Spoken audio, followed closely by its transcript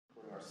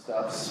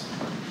stuffs.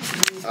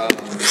 Start.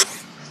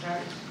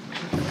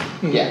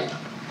 Yeah.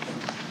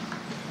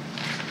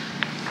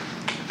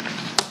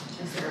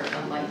 Is there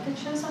a light that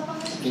shows up on I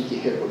it? think you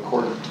hit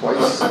record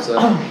twice. It's a,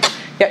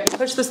 Yeah, you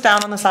push this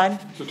down on the side,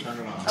 To turn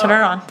it on. turn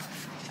it on,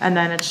 and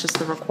then it's just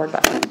the record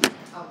button.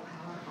 Oh, power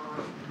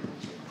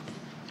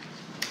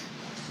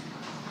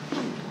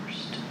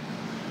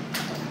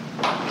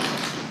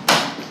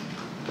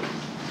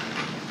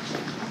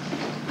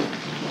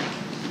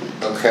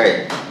on.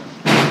 okay.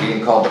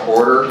 Being called to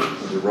order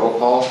with the roll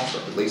call.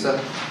 Lisa?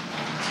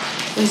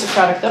 Lisa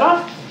Craddock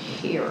Goodall,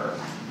 here.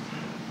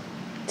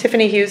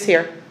 Tiffany Hughes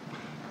here.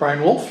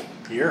 Brian Wolf,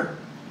 here.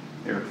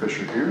 Eric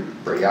Fisher here.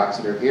 Brady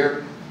Oxender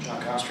here.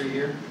 John Coster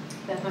here.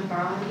 Beth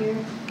McFarland here.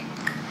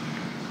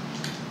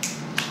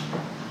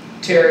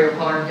 Terry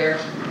O'Connor here.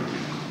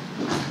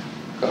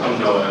 I'm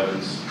Noah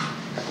Evans.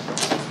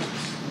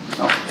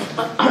 No,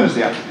 that is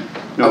the applicant.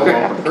 No, Okay,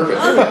 welcome. perfect.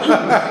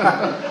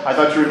 I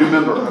thought you were a new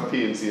member of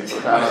PNC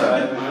perhaps.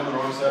 I'm on the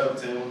wrong side of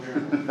the table here.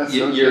 That's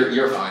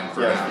You're fine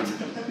for now. yes,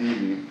 the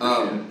evening.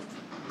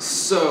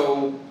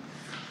 So,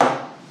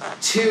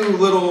 two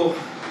little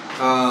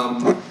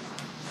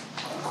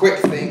quick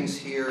things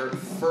here.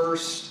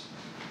 First,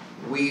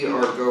 we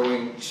are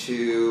going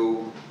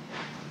to,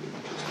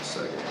 just a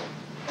second.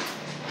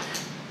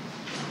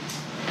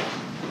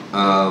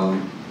 Where are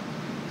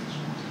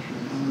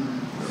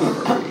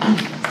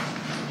we?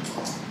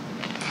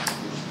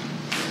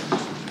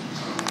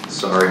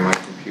 Sorry, my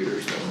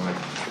computer's not like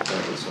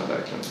that. It's not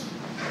acting.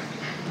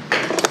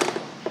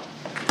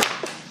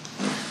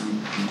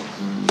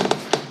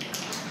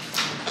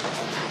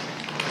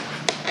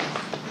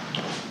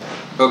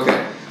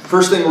 Okay,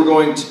 first thing we're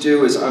going to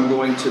do is I'm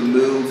going to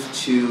move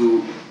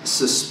to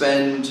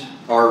suspend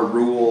our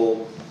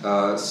rule,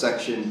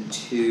 section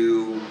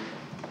 2,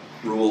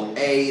 rule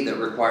A, that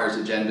requires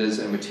agendas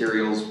and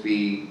materials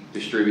be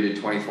distributed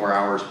 24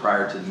 hours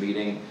prior to the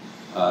meeting.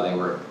 They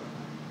were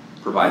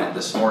provided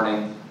this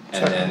morning,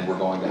 and then we're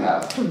going to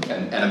have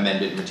an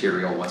amended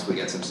material once we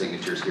get some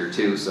signatures here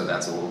too, so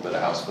that's a little bit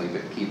of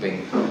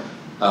housekeeping.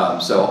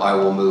 So I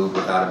will move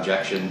without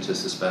objection to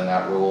suspend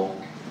that rule.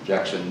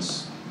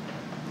 Objections?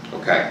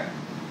 Okay.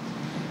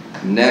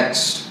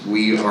 Next,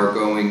 we are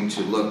going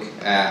to look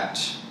at,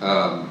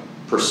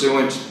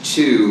 pursuant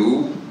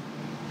to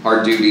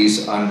our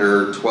duties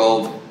under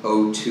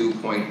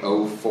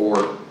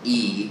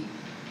 1202.04E,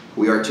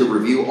 we are to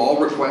review all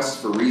requests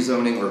for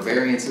rezoning or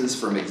variances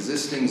from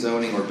existing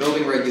zoning or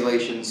building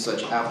regulations.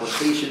 Such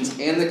applications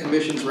and the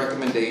Commission's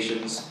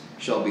recommendations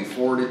shall be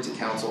forwarded to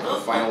Council for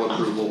final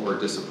approval or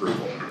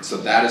disapproval. So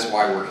that is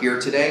why we're here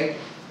today.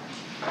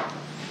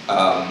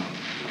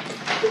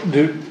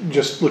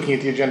 Just looking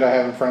at the agenda I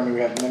have in front of me,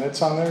 we have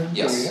minutes on there?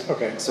 Yes.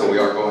 Okay. So we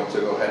are going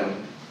to go ahead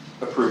and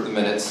approve the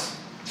minutes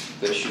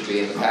that should be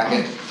in the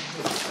packet.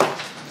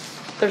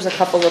 There's a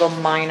couple little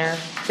minor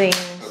things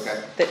Okay.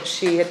 that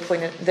she had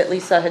pointed, that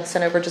Lisa had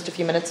sent over just a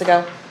few minutes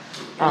ago.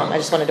 I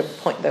just wanted to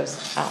point those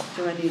out.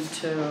 Do I need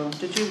to,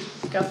 did you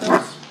get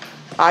those?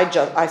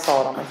 I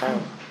saw it on my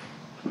phone.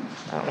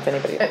 I don't know if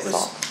anybody else It saw.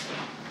 was-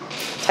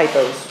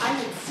 Typos. I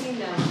had seen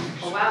them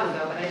a while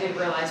ago, but I didn't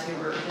realize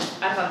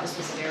I thought this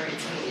was a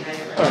variance meeting, I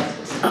didn't realize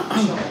this was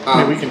official.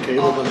 Maybe we can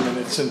table the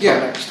minutes until yeah.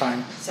 next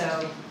time.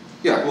 So,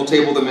 Yeah, we'll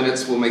table the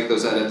minutes, we'll make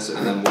those edits,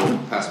 and then we'll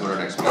pass them at our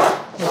next meeting.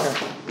 Okay.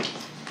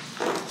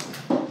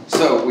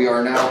 So we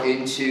are now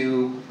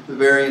into the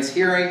variance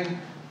hearing.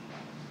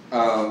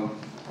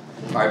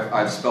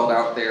 I've spelled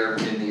out there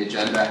in the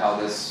agenda how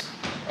this,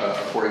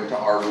 according to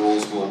our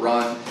rules, will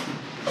run.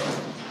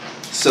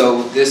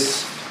 So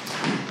this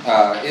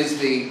is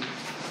the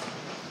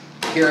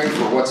hearing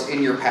for what's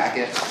in your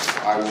packet.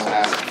 I will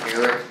ask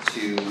Eric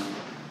to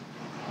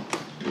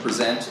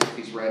present if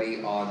he's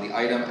ready on the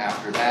item.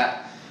 After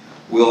that,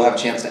 we'll have a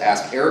chance to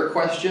ask Eric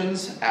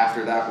questions.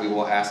 After that, we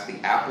will ask the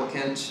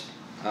applicant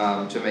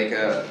to make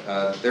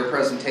their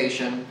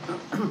presentation,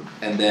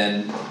 and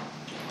then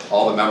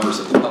all the members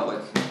of the public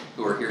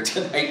who are here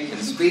tonight can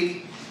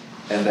speak.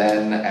 And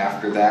then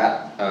after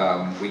that,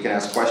 we can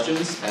ask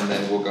questions, and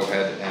then we'll go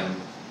ahead and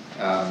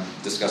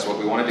discuss what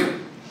we want to do.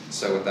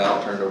 So with that,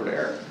 I'll turn it over to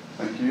Eric.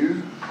 Thank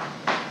you.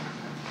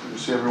 Good to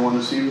see everyone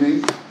this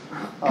evening.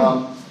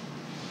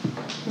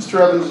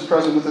 Mr. Evans is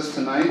present with us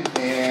tonight,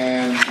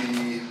 and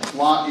the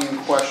lot in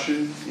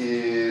question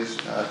is,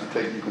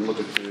 you can look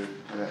at the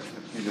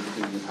in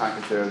the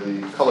packet there,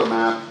 the color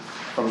map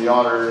from the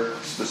auditor,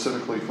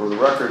 specifically for the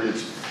record.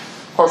 It's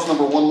parcel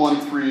number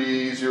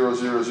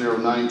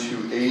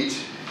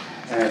 113000928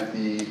 at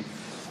the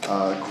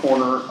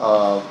corner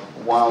of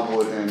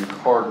Wildwood and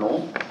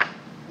Cardinal.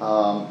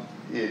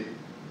 It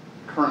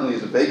currently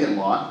is a vacant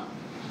lot.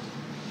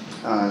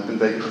 It's been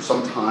vacant for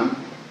some time.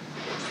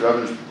 Mr.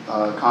 Evans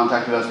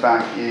contacted us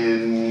back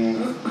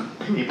in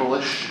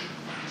April-ish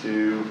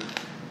to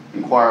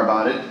inquire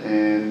about it,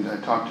 and I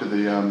talked to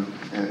the,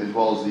 as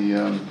well as the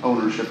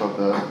ownership of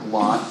the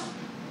lot,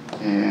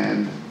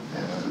 and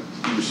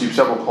we received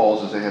several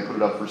calls as they had put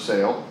it up for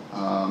sale.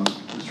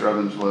 Mr.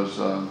 Evans was,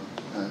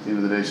 at the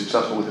end of the day,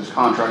 successful with his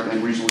contract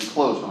and recently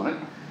closed on it.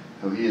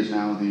 So he is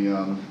now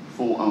the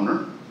full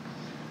owner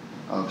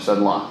of said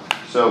lot.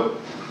 So,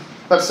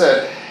 that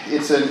said,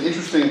 it's an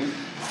interesting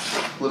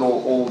little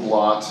old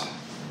lot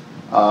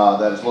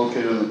that is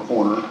located in the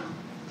corner.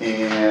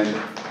 And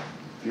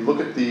if you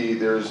look at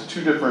there's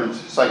two different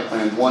site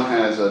plans. One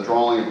has a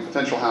drawing of a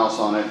potential house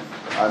on it.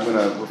 I'm going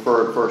to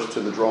refer first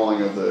to the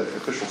drawing of the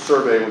official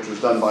survey, which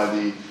was done by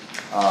the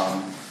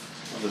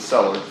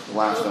seller, the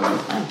last owner.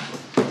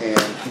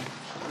 And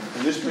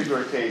in this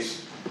particular case,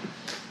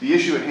 the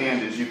issue at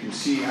hand is you can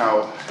see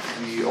how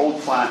the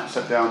old plat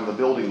set down the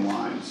building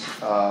lines.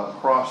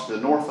 Across the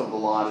north of the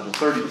lot is a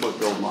 30-foot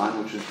build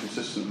line, which is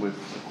consistent with,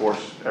 of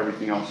course,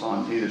 everything else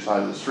on either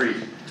side of the street.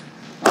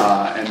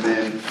 And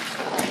then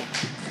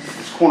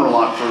this corner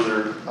lot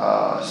further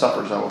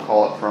suffers, I will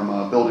call it, from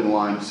a building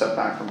line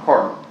setback from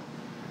Cardinal.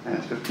 And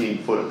it's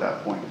 15 foot at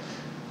that point.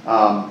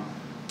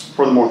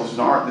 Furthermore, this is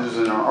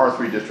in our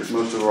R3 district.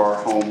 Most of our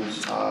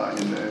homes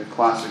in the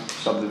classic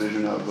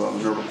subdivision of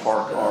Minerva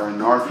Park are in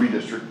the R3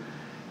 district.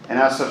 And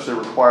as such, they're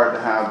required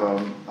to have a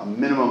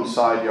minimum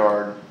side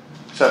yard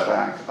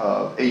setback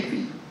of 8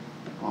 feet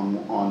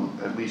on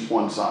at least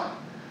one side.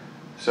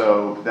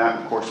 So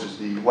that, of course, is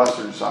the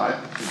western side.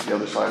 The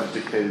other side is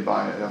dictated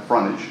by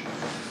frontage.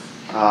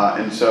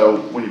 And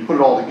so when you put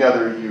it all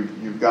together, you've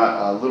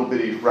got a little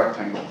bitty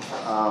rectangle.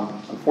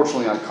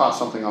 Unfortunately, I caught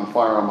something on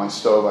fire on my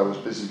stove. I was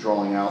busy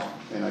drawing out,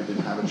 and I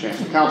didn't have a chance.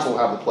 The council will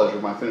have the pleasure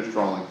of my finished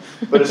drawing.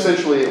 But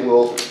essentially, it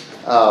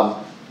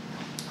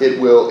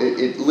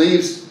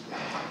leaves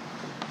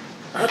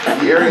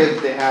the area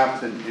that they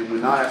have, and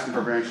we're not asking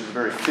for variance, is a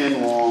very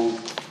thin, long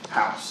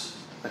house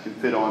that can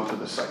fit onto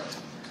the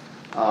site.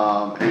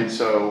 And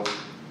so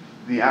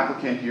the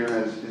applicant here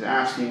is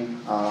asking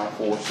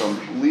for some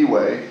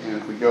leeway, and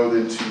if we go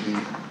then to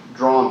the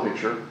drawn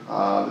picture,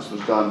 this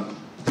was done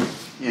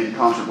in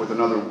concert with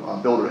another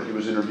builder that he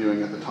was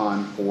interviewing at the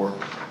time for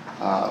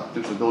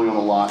potentially building on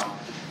the lot.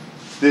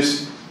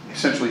 This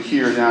essentially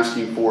here is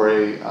asking for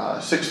a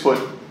 6-foot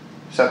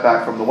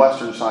setback from the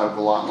western side of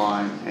the lot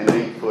line and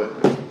an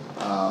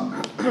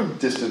 8-foot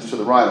distance to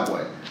the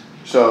right-of-way.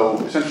 So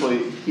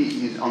essentially,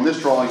 he's on this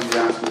drawing, he's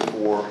asking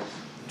for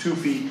 2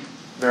 feet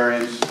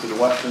variance to the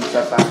western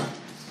setback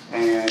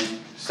and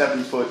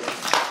 7-foot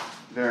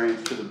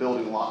variance to the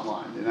building lot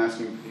line. And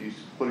asking, he's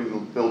putting the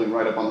building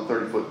right up on the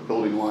 30-foot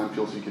building line,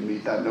 feels he can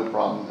meet that, no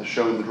problem. As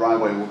shown, the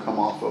driveway will come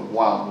off of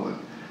Wildwood.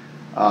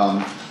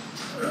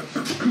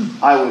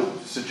 I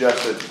would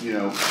suggest that,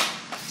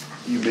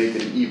 you make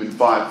it an even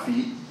 5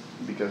 feet,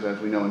 because as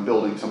we know in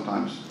building,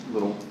 sometimes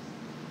little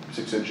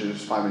 6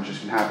 inches, 5 inches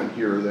can happen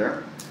here or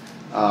there.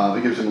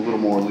 It gives him a little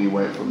more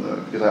leeway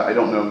because I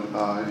don't know,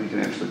 if he can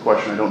answer the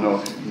question, I don't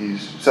know if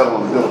he's settled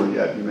on the builder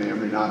yet, he may or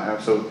may not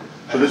have. So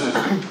this is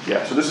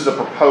a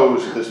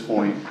proposed, at this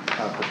point,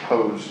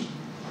 proposed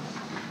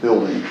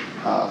building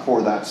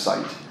for that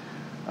site.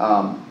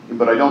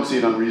 But I don't see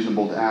it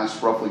unreasonable to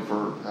ask roughly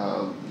for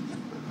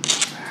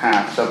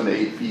half, 7 to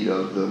 8 feet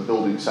of the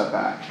building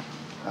setback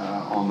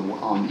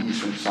on the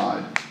eastern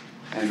side,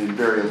 and then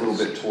vary a little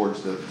bit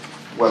towards the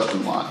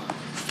western lot.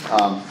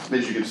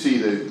 As you can see,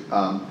 the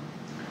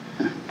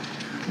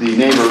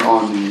neighbor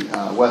on the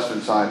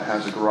western side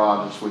has a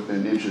garage that's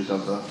within inches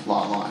of the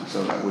lot line,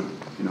 so that would,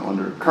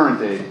 under current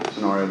day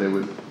scenario, I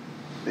would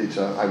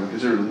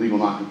consider it a legal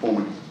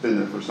non-conforming, it's been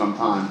there for some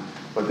time,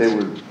 but they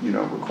would,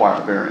 require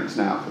a variance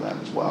now for that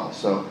as well.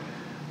 So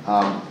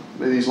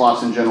these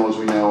lots in general, as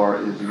we know, are,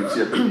 as you can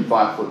see, are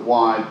 55 foot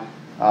wide,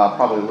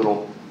 probably a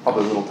little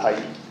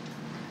tight.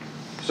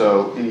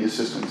 So any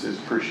assistance is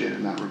appreciated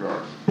in that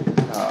regard.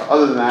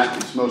 Other than that,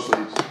 it's mostly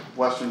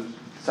western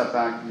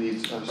setback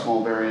needs a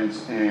small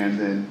variance, and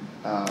then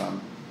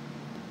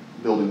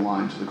building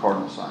line to the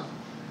cardinal side.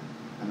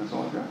 And that's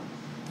all I've got.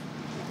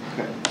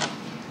 Okay.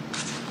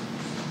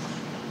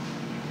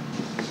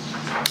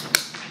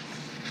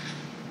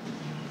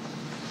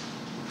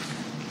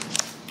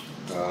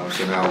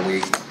 So now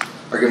we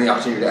are given the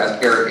opportunity to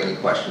ask Eric any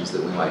questions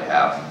that we might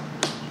have.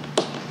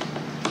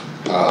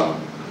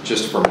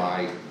 Just for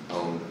my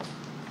own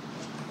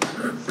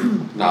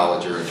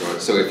knowledge or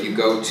enjoyment. So if you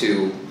go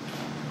to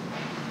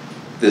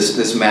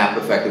this map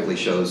effectively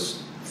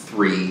shows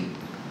 3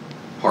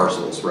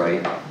 parcels,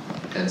 right?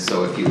 And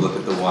so if you look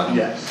at the one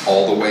Yes.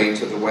 all the way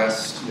to the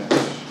west, Yes.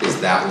 is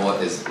that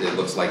one, it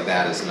looks like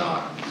that is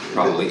not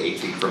probably 8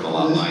 feet from the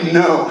lot line?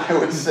 No, I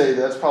would say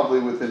that's probably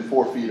within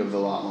 4 feet of the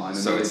lot line.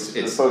 So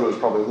the photo is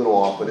probably a little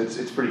off, but it's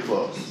pretty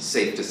close.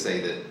 Safe to say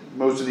that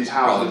Most of these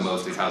probably houses,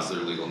 most of these houses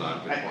are legal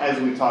non-conforming. as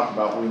we talked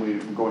about when we were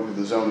going through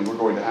the zoning, we're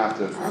going to have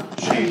to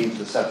change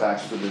the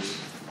setbacks for this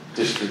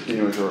district,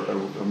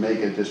 or make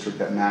a district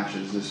that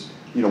matches this.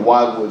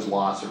 Wildwood's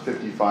lots are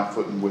 55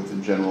 foot in width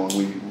in general,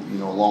 and we,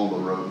 along the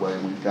roadway,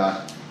 and we've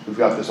got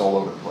this all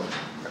over the place.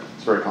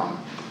 It's very common.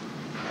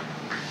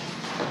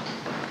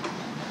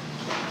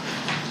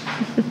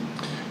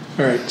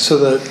 All right,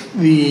 so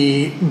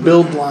the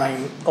build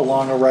line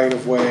along a right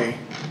of way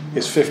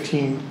is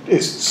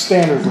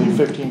standardly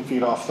 15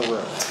 feet off the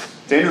road.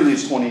 Standardly,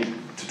 it's 22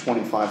 to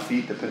 25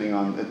 feet, depending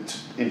on,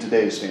 in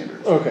today's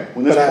standards. Okay,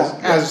 When this but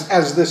one-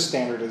 as this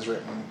standard is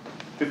written,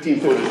 15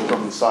 foot is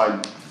from the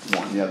side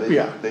one, yeah,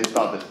 Yeah. they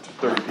thought that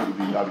 30 feet would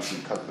be obviously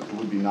cut, but it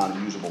would be not a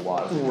usable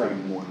lot if it Right.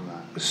 was more than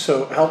that.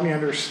 so help me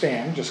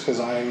understand, just cause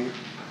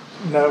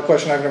no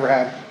question I've never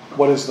had,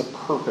 what is the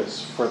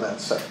purpose for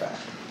that setback?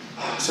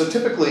 So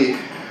typically,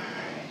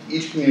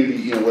 each community,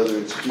 you know, whether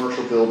it's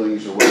commercial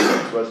buildings or whether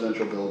it's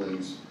residential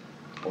buildings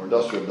or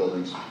industrial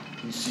buildings,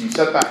 you see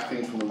setback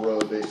things from the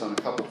road based on a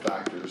couple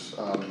factors.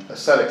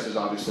 Aesthetics is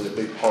obviously a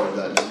big part of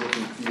that, and the look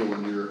and feel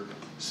in your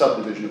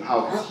subdivision of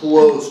how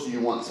close do you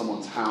want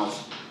someone's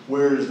house?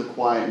 Where is the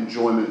quiet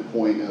enjoyment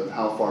point of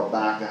how far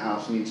back the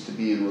house needs to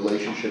be in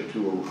relationship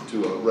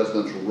to a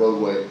residential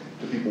roadway,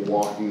 to people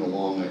walking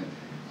along it?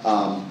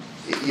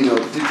 You know,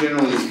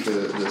 generally,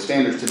 the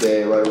standards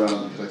today are right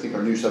around, because I think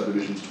our new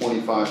subdivision is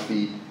 25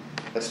 feet.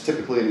 That's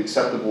typically an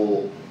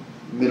acceptable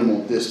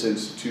minimal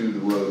distance to the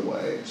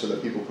roadway, so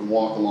that people can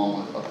walk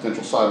along a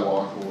potential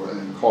sidewalk or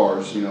in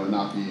cars, you know, and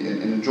not be,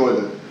 and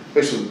enjoy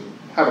basically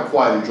have a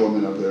quiet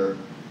enjoyment of their,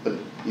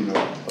 you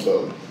know,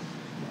 abode.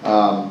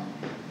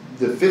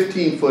 The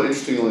 15-foot,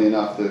 interestingly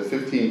enough, the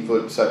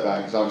 15-foot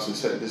setback is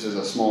obviously, this is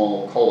a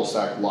small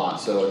cul-de-sac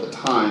lot, so at the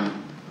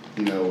time,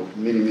 you know,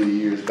 many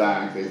years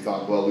back, they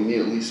thought, well, we need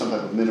at least some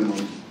type of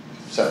minimum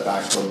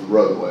setback from the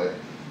roadway.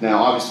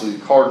 Now, obviously,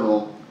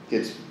 Cardinal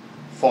gets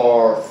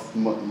far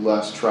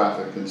less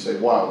traffic than, say,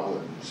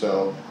 Wildwood,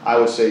 so I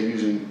would say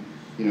using,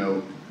 you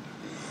know,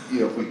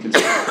 if we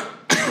consider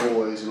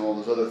noise and all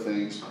those other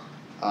things,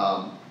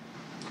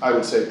 I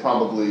would say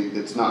probably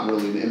it's not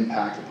really an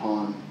impact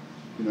upon,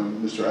 you know,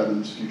 Mr.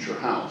 Evans' future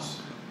house,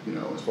 you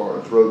know, as far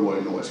as roadway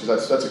noise,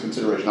 because that's a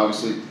consideration.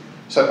 Obviously,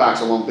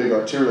 setbacks along big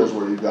arterials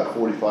where you've got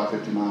 45,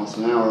 50 miles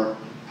an hour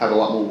have a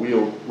lot more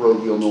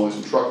road wheel noise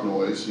and truck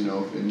noise, you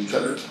know, and you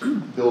set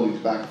buildings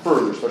back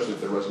further, especially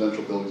if they're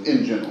residential buildings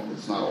in general.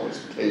 It's not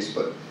always the case,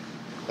 but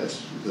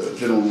that's the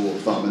general rule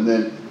of thumb. And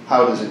then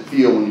how does it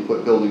feel when you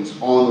put buildings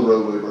on the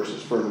roadway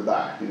versus further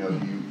back? You know,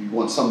 you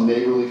want some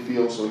neighborly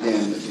feel, so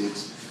again,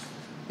 it's,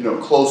 you know,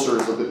 closer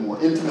is a bit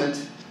more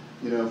intimate,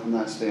 you know, from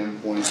that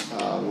standpoint,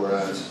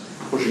 whereas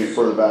pushing it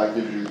further back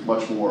gives you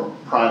much more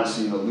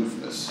privacy and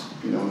aloofness,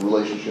 you know, in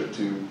relationship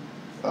to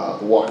the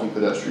walking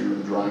pedestrian or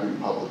the driving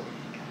public.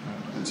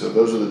 And so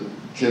those are the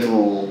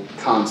general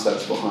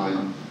concepts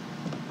behind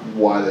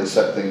why they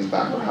set things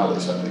back or how they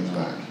set things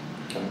back.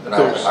 And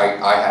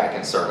I had a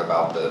concern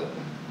about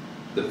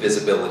the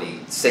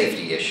visibility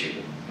safety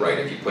issue, right?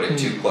 If you put it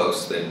too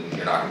close, then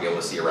you're not gonna be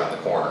able to see around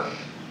the corner.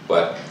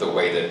 But the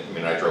way that, I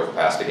mean, I drove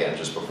past again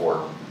just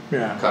before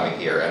coming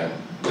here, and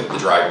with the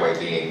driveway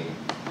being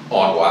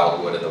on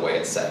Wildwood and the way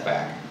it's set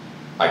back,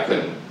 I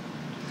couldn't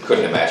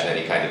imagine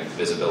any kind of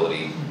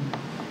visibility.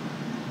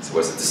 So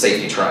was it the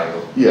safety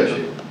triangle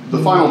issue?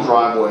 The final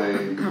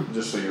driveway,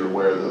 just so you're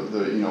aware,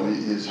 you know,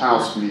 his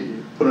house can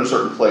be put in a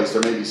certain place.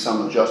 There may be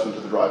some adjustment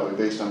to the driveway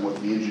based on what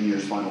the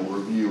engineer's final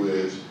review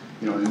is,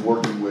 you know, in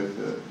working with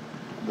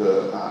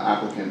the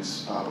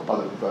applicant's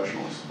other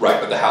professionals.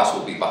 Right, but the house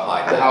will be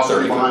behind The that house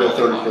will be 30-foot behind the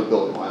building 30-foot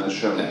building line, as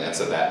shown. And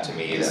so that to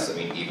me is, I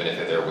mean, even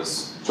if there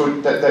was.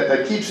 So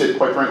that keeps it,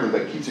 quite frankly,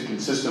 that keeps it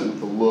consistent with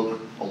the look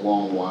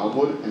along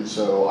Wildwood, and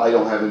so I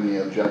don't have any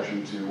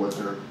objection to what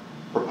they're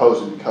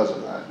proposing because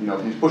of that. You know,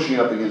 if he's pushing it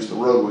up against the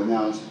roadway,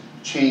 now it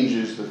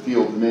changes the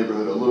feel of the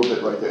neighborhood a little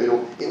bit right there.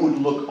 It would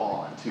look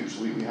odd too,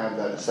 so we have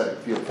that aesthetic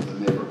feel for the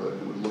neighborhood,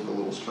 and it would look a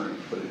little strange,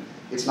 but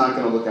it's not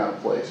gonna look out of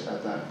place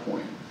at that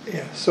point.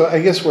 Yeah, so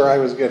I guess where I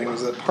was getting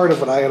was that part of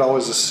what I had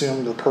always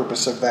assumed the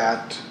purpose of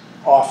that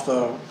off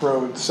the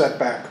road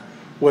setback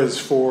was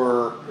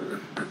for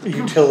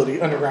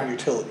utility, underground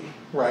utility,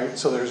 right?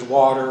 So there's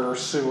water,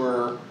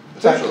 sewer,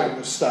 that kind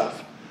of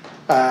stuff.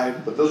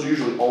 But those are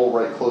usually all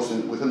right close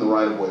within the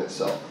right of way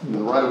itself. And the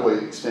right of way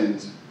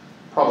extends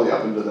probably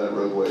up into that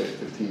roadway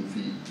 15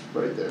 feet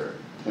right there,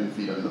 10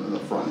 feet in the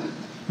front end.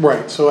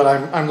 Right, so what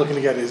I'm looking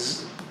to get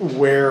is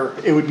where,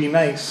 it would be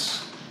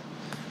nice,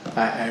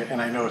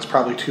 and I know it's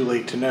probably too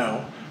late to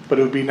know, but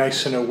it would be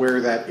nice to know where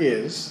that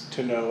is,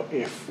 to know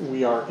if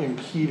we are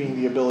impeding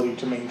the ability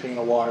to maintain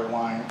a water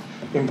line,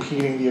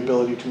 impeding the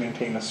ability to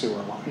maintain a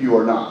sewer line. You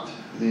are not.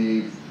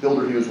 The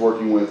builder he was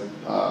working with,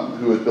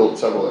 who has built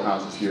several of the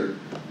houses here,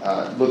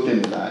 looked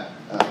into that.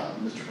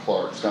 Mr.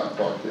 Clark, Scott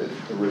Clark did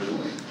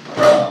originally.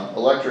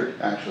 Electric,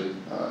 actually,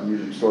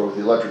 amusing story with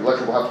the electric.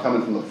 Electric will have to come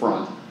in from the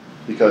front,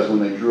 because when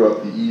they drew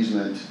up the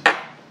easement,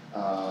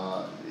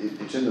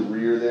 it's in the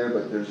rear there,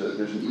 but there's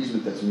an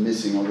easement that's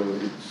missing, although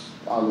it's,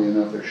 oddly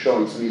enough, they're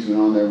showing some easement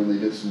on there when they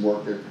did some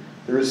work there.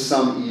 There is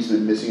some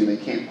easement missing, and they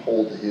can't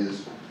hold to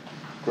his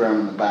ground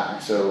in the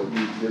back, so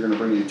they're gonna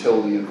bring a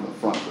utility in from the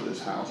front for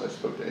this house. I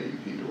spoke to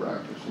AEP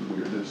direct, there's some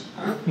weirdness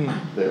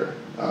there.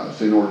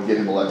 So in order to get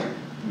him electric,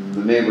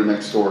 the neighbor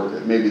next door,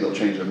 maybe they'll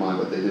change their mind,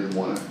 but they didn't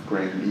wanna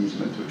grant an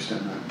easement to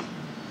extend that.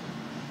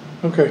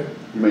 Okay.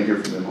 You may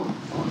hear from them on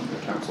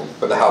the council.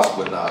 But the house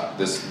would not,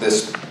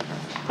 this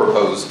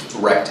proposed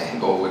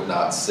rectangle would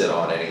not sit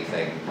on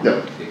anything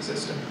No.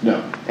 existing.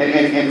 No,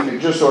 and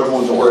just so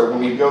everyone's aware, when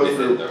we go Within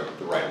through,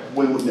 the right of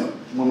way.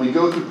 when we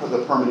go through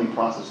the permitting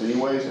process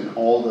anyways, and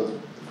all the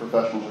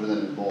professionals are then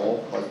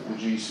involved, like the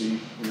GC,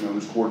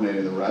 who's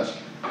coordinating the rest,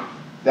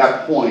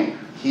 that point,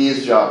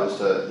 his job is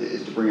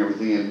to bring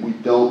everything in. We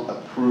don't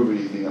approve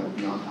anything that would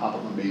be on top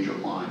of a major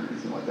line or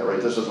anything like that,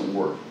 right? This doesn't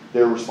work.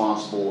 They're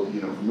responsible,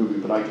 for moving,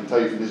 but I can tell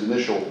you from his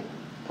initial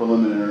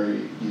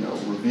preliminary,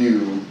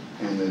 review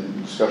and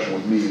then discussion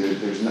with me,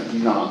 he's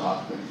not on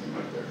top of anything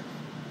right there.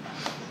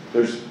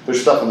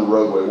 There's stuff in the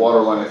roadway. Water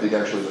line, I think,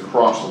 actually is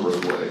across the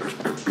roadway.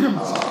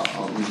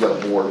 He's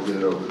got a board to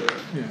get it over there.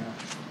 Yeah.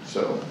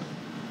 So,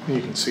 You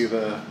can see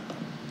the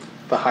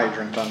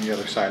hydrant on the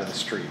other side of the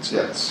street, so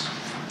Yeah. that's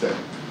okay.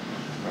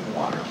 where the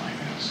water line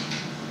is.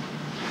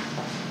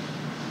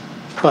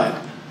 But,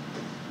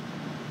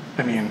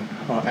 I mean,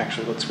 well,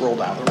 actually, let's roll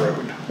down the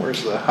road.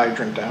 Where's the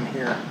hydrant down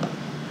here?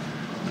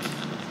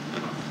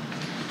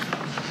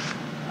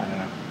 I don't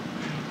know.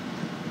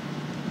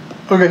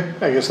 Okay,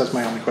 I guess that's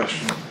my only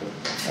question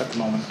at the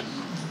moment.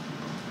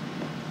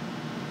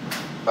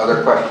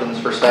 Other questions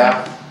for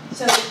staff?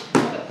 So,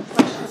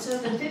 question, so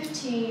the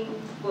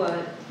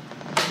 15-foot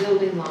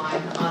building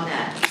line on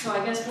that, so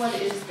I guess what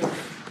is the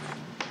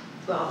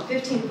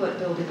 15-foot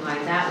building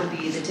line, that would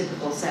be the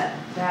typical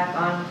setback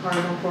on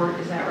Cardinal Court,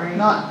 is that right?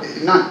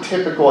 Not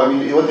typical. I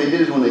mean, what they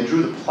did is when they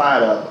drew the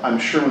plat up, I'm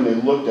sure when they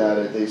looked at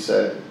it, they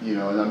said, and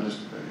I'm just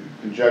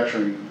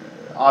conjecturing,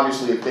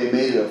 obviously if they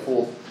made it a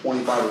full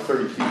 25 or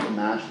 30 feet to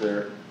match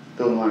their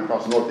building line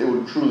across the north, it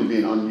would truly be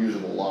an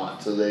unusable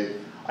lot. So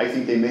I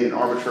think they made an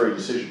arbitrary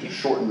decision to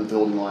shorten the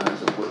building line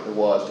as it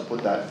was to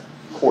put that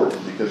court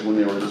in, because when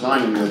they were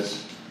designing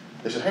this,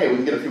 they said, hey, we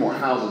can get a few more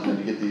houses in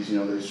to get these,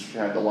 they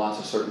had the lots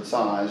a certain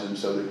size, and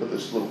so they put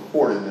this little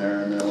court in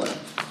there, and they're like,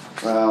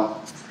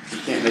 well, we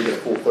can't make it a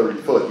full 30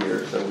 foot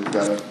here, so we've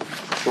got to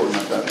shorten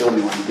up that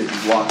building line to get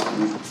these lots. I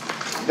mean,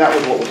 that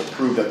was what was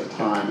approved at the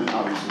time, and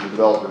obviously the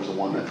developer's the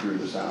one that drew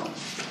this out.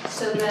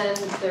 So then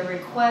the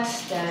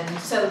request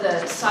so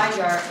the side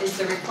yard, is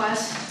the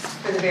request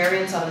for the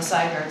variance on the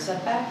side yard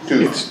setback?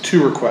 It's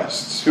two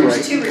requests, Two. right?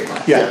 There's two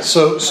requests. Yeah,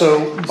 so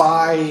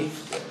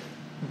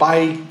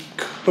by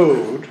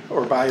code,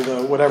 or by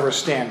the whatever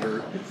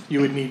standard,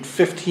 you would need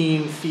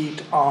 15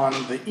 feet on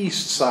the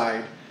east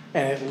side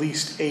and at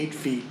least 8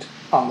 feet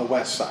on the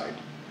west side.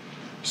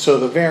 So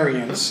the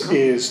variance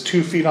is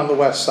 2 feet on the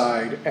west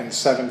side and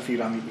 7 feet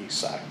on the east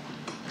side.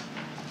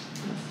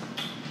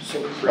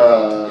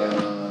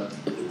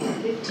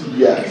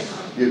 Yes,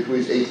 it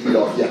was 8 feet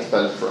off, yes,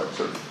 that is correct,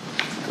 sir.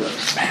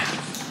 Correct.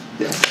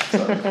 Yes,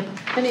 sorry.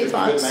 Any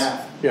thoughts?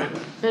 Yeah.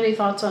 Any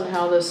thoughts on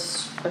how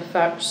this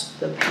affects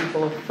the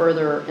people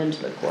further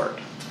into the court?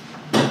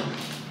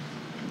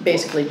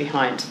 Basically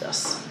behind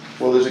this.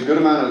 Well, there's a good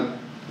amount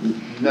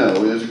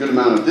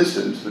of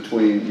distance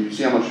between, you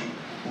see how much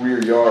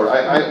rear yard,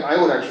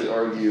 I would actually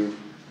argue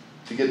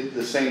to get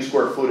the same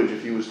square footage,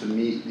 if he was to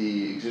meet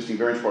the existing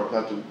variance part,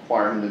 have to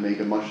require him to make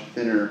a much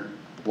thinner,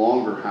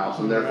 longer house,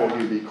 and therefore he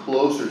would be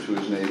closer to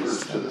his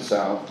neighbors to the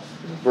south,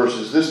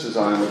 versus this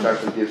design, which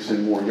actually gives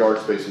him more yard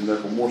space and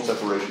therefore more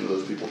separation of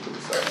those people to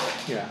the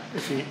south. Yeah,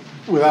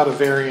 without a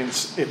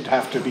variance, it'd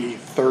have to be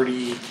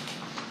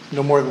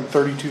no more than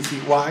 32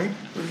 feet wide.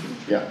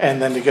 Yeah. And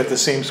then to get the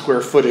same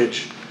square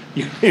footage,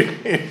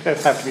 it'd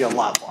have to be a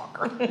lot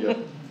longer. Yep.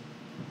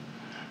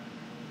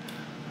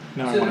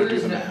 Now I So wanna there do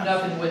is the math.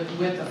 nothing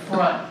with the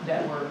front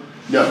that we're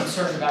No.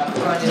 concerned about, the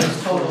front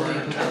is totally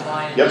within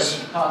line, Yes.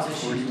 and cause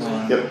issues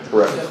with Yep,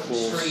 correct. the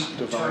street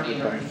Divided turning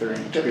by or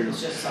anything, 32.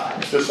 it's just size.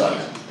 It's just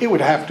size. It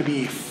would have to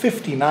be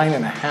 59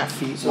 and a half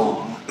feet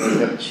long.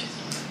 Yep.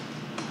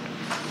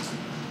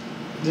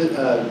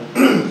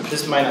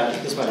 This might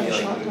be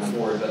like moving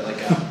forward, but like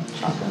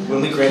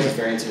when we grant these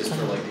variances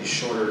for like these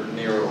shorter,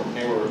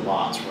 narrower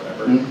lots or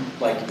whatever,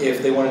 like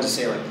if they wanted to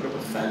say like put up a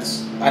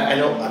fence, I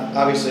know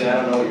obviously I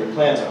don't know what your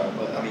plans are,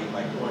 but I mean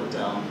like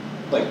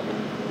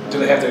do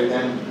they have to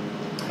then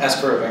ask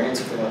for a variance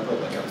if they want to put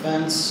like a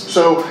fence?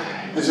 So,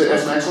 that's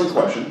an excellent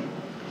question.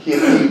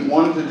 If he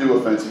wanted to do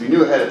a fence, if he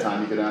knew ahead of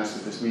time, he could ask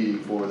at this meeting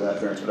for that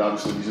variance, but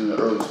obviously he's in the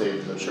early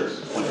stages of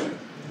this planning.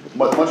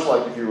 But much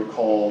like if you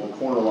recall, the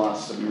corner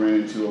lots that we ran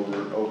into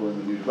over in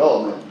the new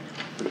development,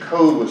 the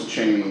code was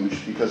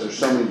changed because there's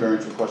so many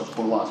variance requests for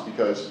corner lots,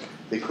 because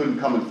they couldn't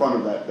come in front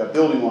of that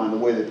building line. The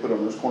way they put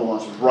on those corner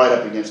lots was right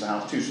up against the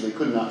house too, so they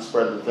could not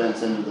spread the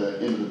fence into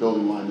the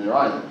building line there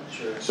either.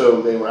 Sure.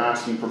 So they were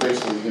asking for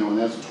basically, and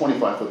that's a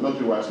 25-foot, most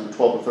people were asking for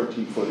 12 or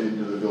 13 foot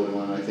into the building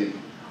line.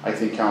 I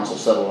think council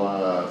settled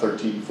on a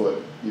 13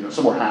 foot,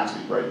 somewhere has to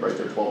be, right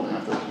there, 12 and a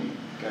half, 13.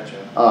 Gotcha.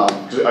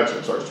 Because actually,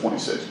 I'm sorry, it's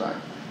 26 back.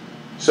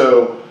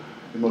 So,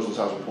 most of those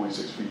houses are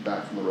 26 feet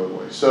back from the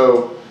roadway.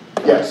 So,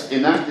 yes,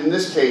 in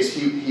this case,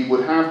 he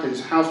would have to,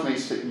 his house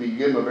we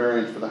give him a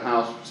variance for the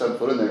house, 7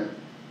 foot in there.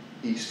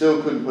 He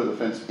still couldn't put the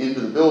fence into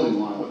the building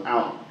line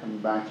without coming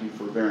back to you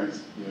for a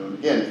variance. And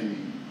again, if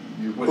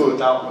you could.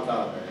 Without a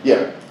variance.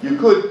 Yeah, you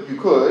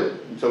could,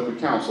 and so could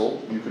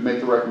council, you could make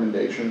the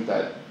recommendation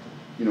that,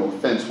 you know, a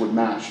fence would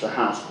match the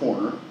house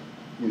corner,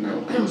 you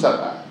know,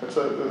 setback. That's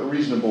a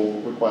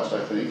reasonable request, I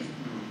think,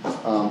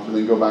 to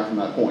then go back from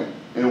that point.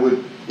 And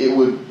it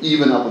would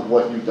even up with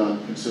what you've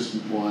done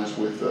consistent wise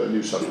with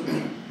new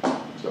subdivision.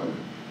 So,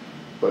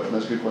 but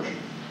that's a good question.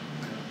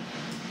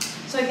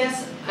 So I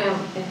guess,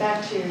 and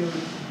back to,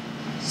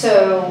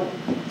 so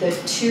the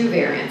two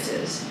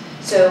variances.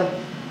 So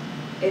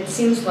it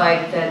seems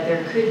like that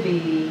there could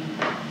be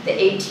the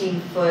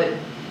 18-foot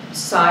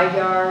side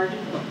yard.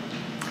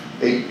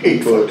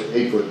 8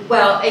 foot.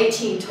 Well,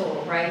 18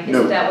 total, right? No.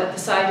 Isn't that what the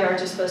side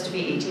yards are supposed to be,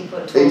 18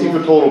 foot total? 18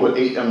 foot total, but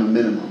 8 on the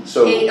minimum,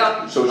 so, Eight,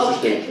 so it's just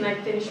okay, 8. can I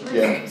finish my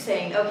Yeah.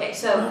 saying, okay,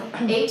 so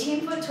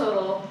 18 foot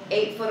total,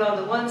 8 foot on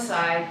the one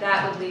side,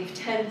 that would leave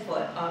 10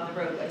 foot on the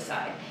roadway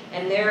side.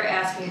 And they're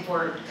asking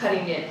for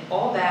cutting it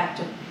all back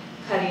to,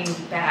 cutting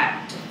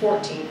back to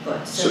 14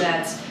 foot, so So-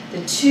 that's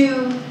the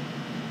two,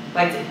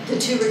 like the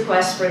two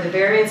requests for the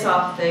variance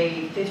off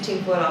the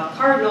 15 foot off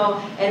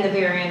Cardinal and the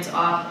variance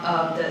off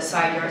of the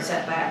side yard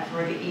setback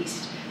for the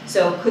east.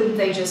 So couldn't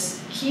they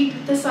just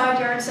keep the side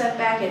yard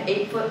setback at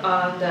 8 foot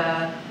on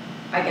the,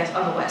 I guess,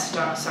 on the west,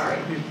 sorry.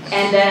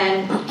 And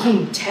then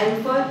keep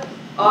 10 foot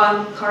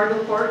on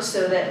Cardinal Court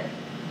so that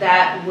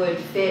that would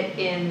fit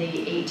in the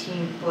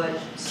 18-foot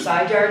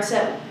side yard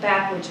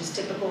setback, which is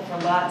typical for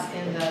lots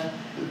in the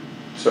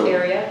So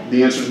area?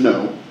 the answer is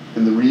no,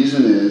 and the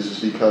reason is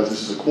because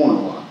this is a corner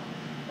lot.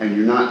 And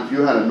you're not, if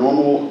you had a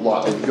normal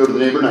lot, like you go to the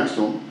neighbor next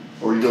to them,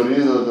 or you go to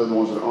any of the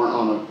ones that aren't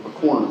on a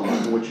corner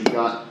lot, in which you've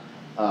got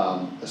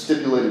a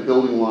stipulated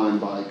building line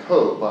by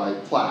code, by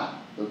plat,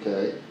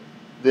 okay?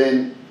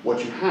 Then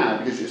what you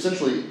have, because you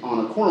essentially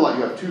on a corner lot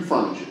you have two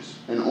frontages,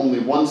 and only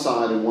one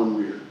side and one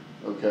rear,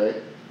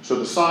 okay? So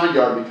the side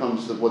yard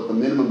becomes what the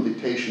minimum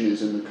dictation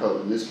is in the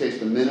code. In this case,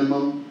 the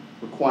minimum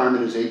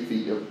requirement is 8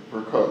 feet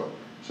per code.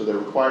 So they're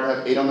required to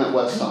have 8 on that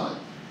west side.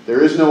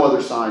 There is no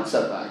other side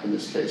setback in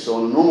this case. So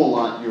on a normal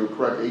lot, you're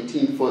correct,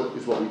 18 foot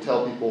is what we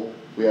tell people.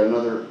 We had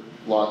another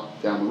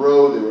lot down the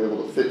road, they were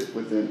able to fit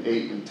within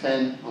 8 and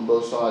 10 on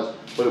both sides,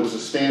 but it was a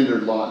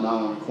standard lot,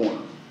 not on a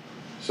corner.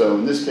 So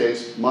in this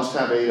case, must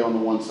have 8 on the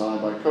one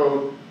side by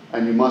code,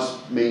 and you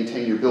must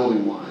maintain your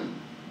building line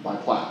by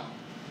plat.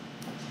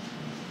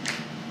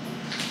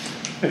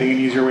 I think an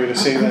easier way to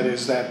say that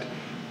is that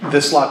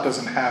this lot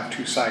doesn't have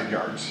 2 side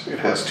yards. It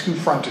has 2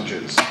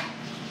 frontages,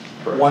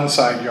 Correct. 1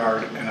 side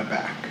yard and a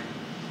back.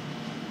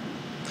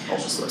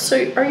 Also correct.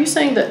 So are you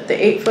saying that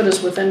the 8 foot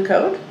is within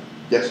code?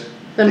 Yes.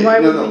 Then why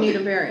would No, we need a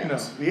No,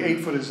 variance? the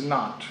 8 foot is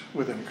not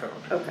within code.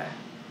 Okay.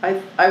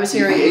 I was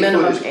hearing The 8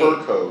 minimum foot is per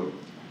 8. code,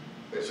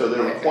 so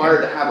they're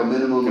required to have a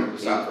minimum Can we of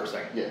stop 8. for a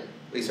second? Yeah.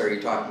 Lisa, are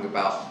you talking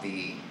about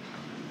the,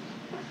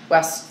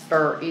 West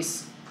or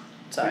east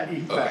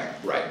side. okay,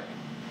 right.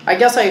 I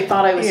guess I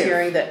thought I was If-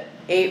 hearing that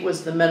 8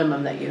 was the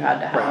minimum that you had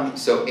to have.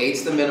 So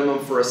 8's the minimum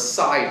for a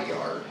side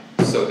yard,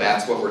 so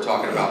that's what we're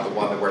talking about, the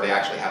one where they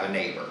actually have a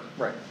neighbor.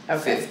 Right.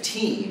 Okay.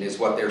 15 is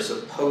what they're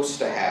supposed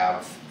to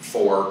have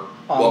for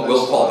On what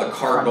we'll this call the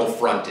cardinal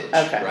frontage,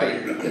 Okay.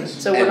 right?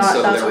 So we're And not,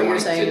 so that's they're what you're wanting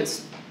saying, to-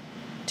 it's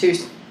 2,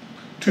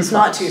 Two it's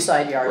not fronts. 2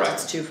 side yards, Right.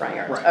 it's 2 front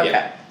yards. Right. Okay.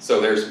 Yeah. So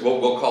there's,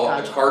 we'll call it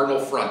the Gotcha. cardinal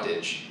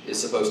frontage is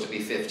supposed to be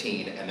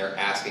 15 and they're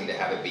asking to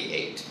have it be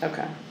 8.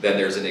 Okay. Then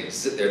there's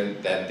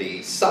then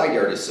the side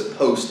yard is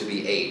supposed to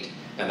be 8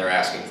 and they're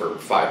asking for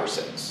 5 or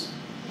 6.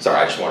 Sorry,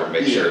 I just wanted to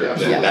make sure that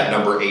Yeah. that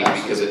number 8,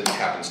 Absolutely. because it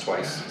happens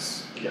twice,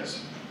 is Yes.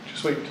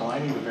 Just wait until I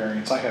need a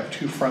variance. I have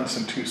 2 fronts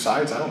and 2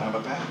 sides. I don't have a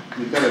back.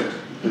 You've got to,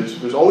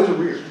 there's always a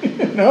rear.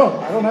 No,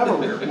 I don't have a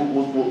rear.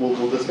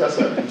 We'll discuss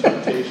that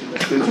interpretation.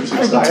 That's interesting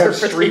I stuff. have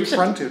street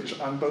frontage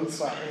on both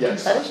sides.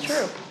 Yes. That is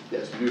true.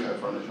 Yes, you do have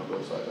frontage on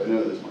both sides. I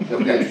know this much. That'll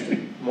be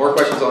interesting. More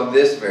questions on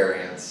this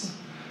variance?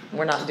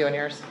 We're not doing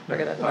yours, we're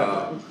gonna,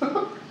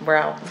 Um, we're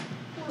out.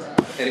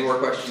 Any more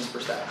questions for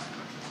staff?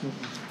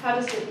 How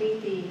does it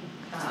meet the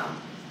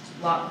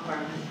lot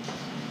requirement?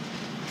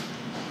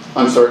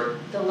 I'm sorry,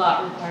 The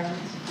lot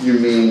requirements? you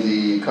mean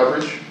the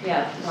coverage?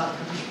 Yeah, lot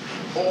coverage.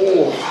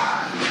 Oh,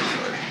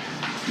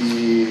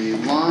 the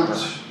lot.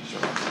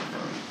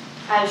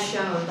 As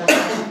shown, but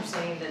I'm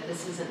saying that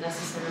this isn't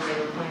necessarily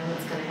a plan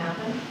that's gonna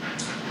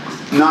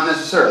happen. Not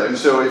necessarily, and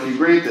so if you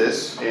grant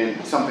this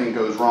and something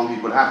goes wrong,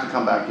 he would have to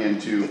come back in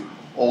to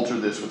alter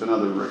this with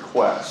another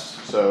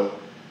request, so,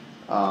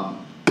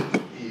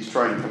 he's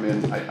trying to come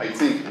in, I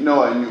think,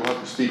 Noah, and you'll have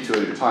to speak to it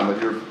at your time, but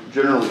you're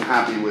generally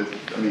happy with,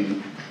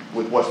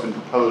 with what's been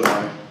proposed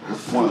by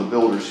one of the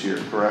builders here,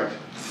 correct?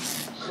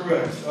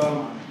 Correct.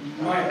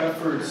 My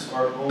efforts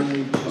are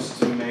only just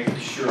to make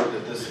sure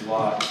that this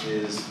lot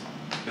is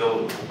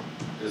buildable,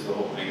 is the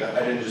whole thing. I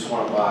didn't just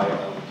want to buy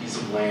a piece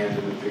of land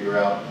and then figure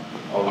out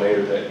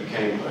later that you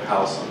can't even put a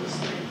house on this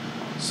thing.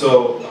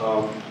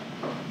 So,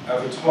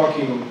 after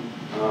talking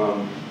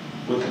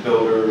with the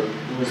builder,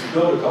 who has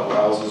built a couple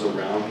houses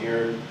around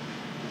here,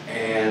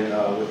 and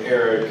with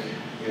Eric,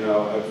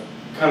 I've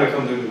kind of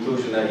come to the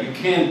conclusion that you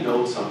can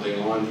build something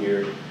on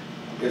here.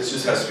 It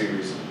just has to be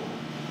reasonable,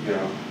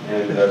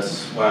 and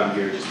that's why I'm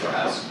here, just to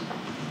ask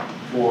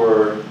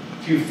for a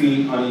few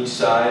feet on each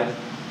side,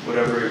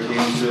 whatever it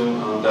came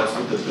to. That's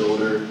what the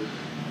builder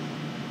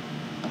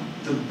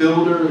the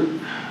builder,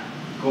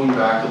 going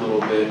back a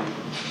little bit,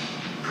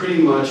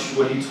 pretty much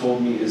what he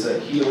told me is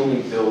that he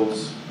only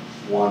builds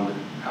one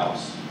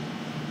house.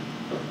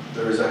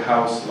 There's a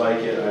house like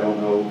it, I don't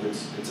know,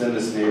 it's in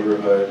this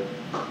neighborhood.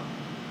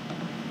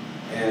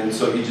 And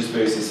so he just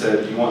basically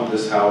said, you want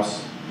this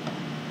house,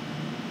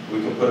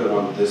 we can put it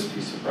on this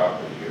piece of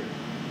property here.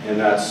 And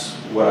that's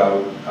what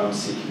I'm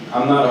seeking.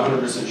 I'm not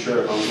 100%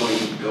 sure if I'm going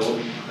to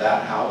build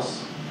that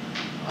house.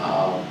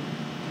 I'm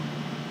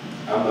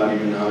not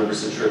even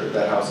 100% sure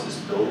that house is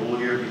buildable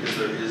here because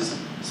there is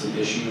some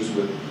issues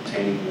with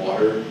retaining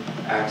water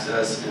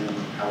access and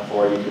how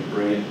far you can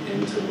bring it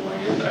into the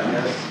land, I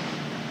guess.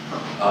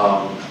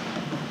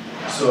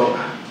 So,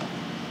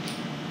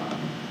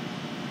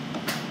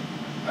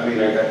 I mean,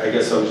 I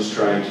guess I'm just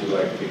trying to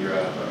like figure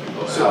out if I can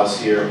build a house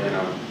here and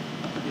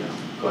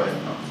go ahead.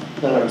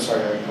 No, I'm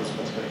sorry, I was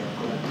about to cut you off,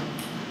 go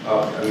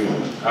ahead. I mean,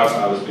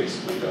 I was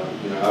basically done,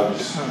 I was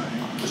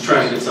just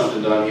trying to get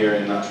something done here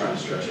and not trying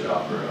to stretch it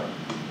out forever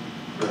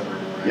and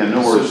ever. Yeah,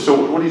 no worries.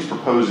 So what he's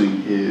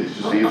proposing is,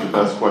 just to answer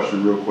Beth's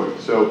question real quick.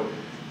 So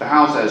the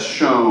house as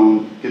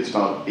shown gets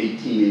about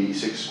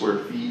 1886 square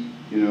feet,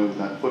 with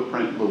that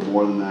footprint, a little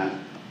more than that.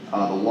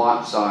 The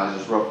lot size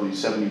is roughly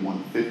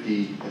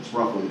 7150. It's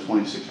roughly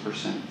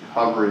 26%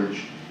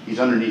 coverage. He's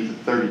underneath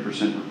the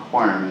 30%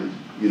 requirement,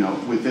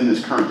 within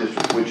this current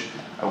district, which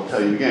I will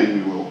tell you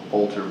again, we will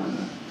alter when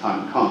the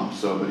time comes.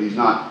 So, but he's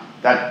not,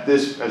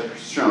 this as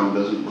shown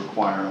doesn't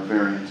require a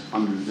variance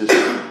under this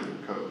particular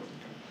code.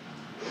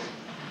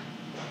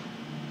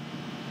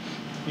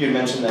 You had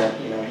mentioned that,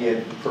 he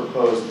had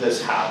proposed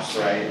this house,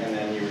 right? And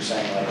then you were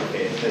saying like,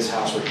 okay, if this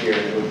house were here,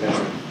 it would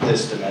measure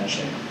this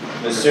dimension.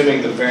 I'm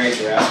assuming the variance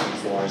you're asking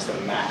for is the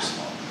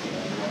maximum. You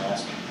want to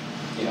ask,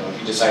 if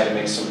you decide to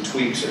make some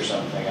tweaks or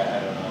something, I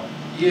don't know.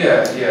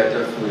 Yeah,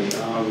 definitely.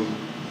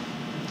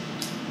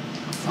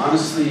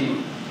 Honestly,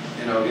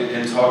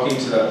 in talking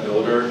to that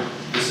builder,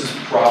 this is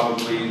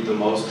probably the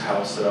most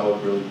house that I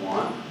would really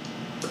want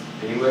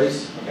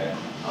anyways. Okay.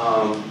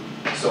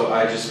 So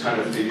I just kind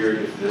of figured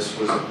if this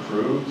was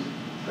approved,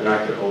 then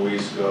I could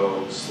always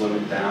go slim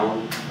it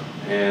down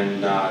and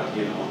not,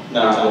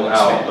 not go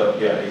out, but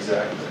yeah,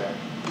 exactly.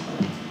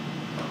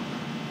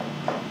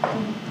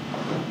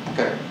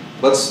 Okay,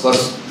 let's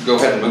go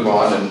ahead and move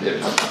on and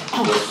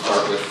let's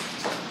start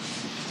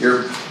with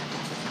your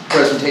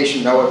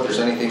presentation. Noah, if there's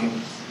anything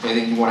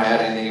you want to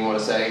add, anything you want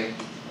to say,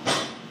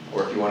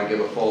 or if you want to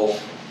give a full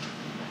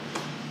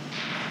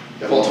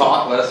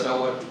talk, let us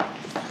know what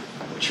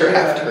you're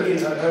after. I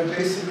mean, I've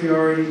basically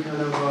already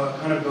kind of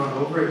gone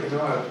over it.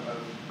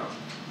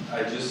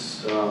 I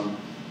just,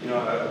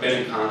 I've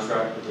been in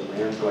contract with the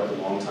land for like a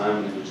long time,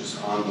 and it was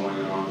just ongoing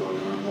and ongoing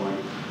and ongoing.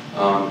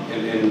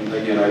 And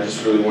again, I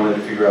just really wanted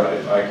to figure out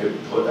if I could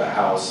put a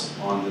house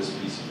on this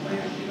piece of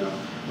land,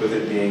 with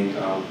it being,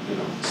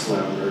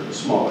 slim or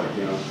smaller,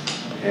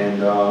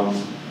 And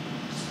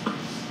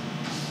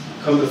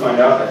come to find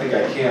out, I think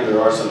I can.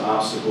 There are some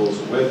obstacles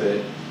with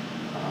it.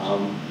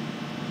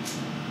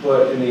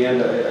 But in the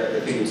end, I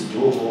think it's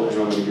doable, and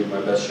I'm going to give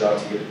my best shot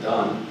to get it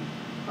done.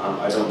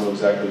 I don't know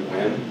exactly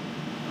when,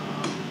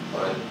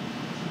 but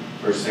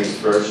first things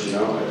first,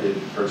 I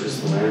did purchase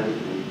the land,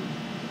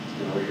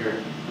 and we're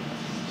here.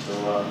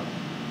 So,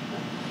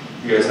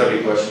 if you guys have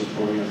any questions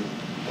for me, I'm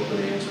open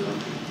to answer them.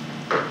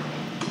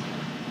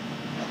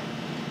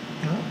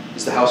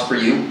 Is the house for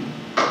you?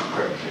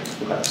 Great.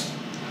 Okay.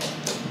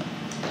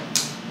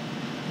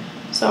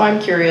 So I'm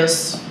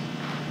curious,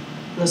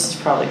 this is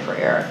probably for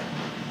Eric.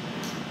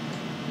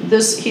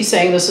 He's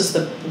saying this is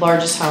the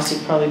largest house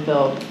he'd probably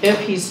build. If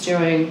he's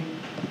doing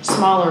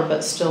smaller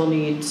but still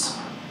needs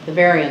the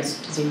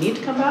variance, does he need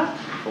to come back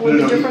with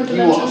a different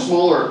dimension?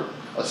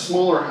 A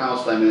smaller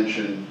house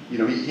dimension,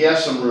 he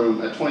has some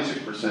room at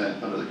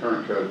 26% under the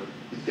current code.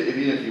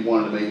 Even if you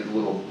wanted to make it a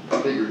little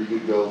bigger, you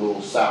could go a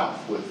little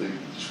south with the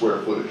square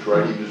footage,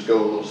 right? You could just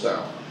go a little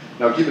south.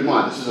 Now keep in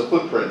mind, this is a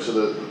footprint,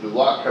 so the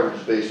lot coverage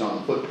is based on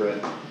the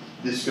footprint.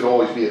 This could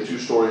always be a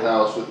two-story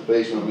house with a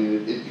basement. I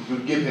mean, it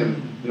would give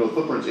him, the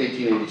footprint's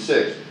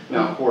 1886.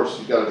 Now, of course,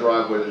 he's got a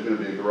driveway, there's going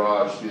to be a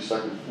garage, be a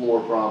second floor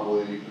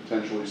probably,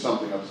 potentially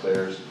something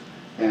upstairs.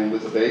 And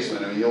with the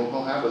basement, I mean,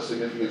 he'll have a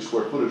significant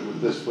square footage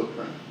with this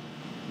footprint.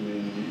 I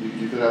mean,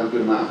 you could have a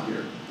good amount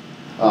here.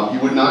 You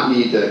would not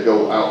need to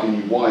go out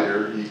any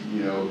wider,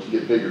 to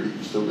get bigger. He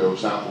can still go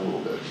south a little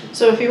bit.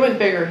 So if he went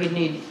bigger, he'd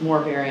need more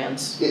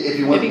variance. If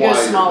he went goes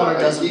wider, smaller, but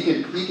doesn't. He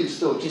can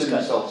still extend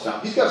himself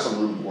south. He's got some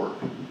room to work.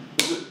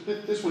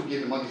 This would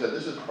give him, like I said,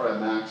 this is probably a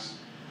max.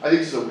 I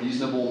think this is a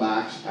reasonable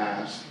max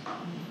ask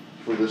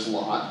for this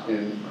lot,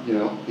 and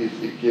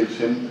it gives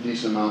him a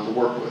decent amount to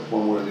work with,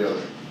 one way or the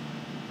other.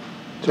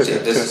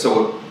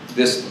 So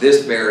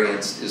this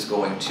variance is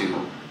going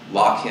to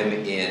lock him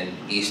in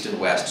east and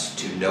west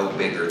to no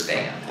bigger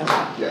than.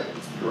 Okay. Yeah,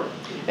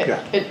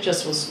 correct. It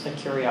just was a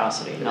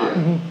curiosity, not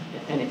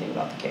anything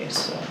about the case,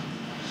 so.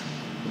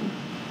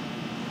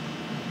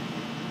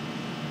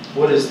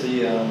 What is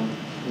the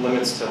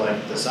limits to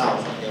like the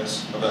south, I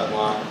guess, of that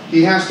lot?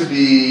 He has to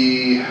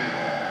be,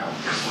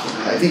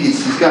 I think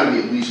he's gotta be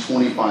at least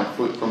 25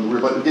 foot from the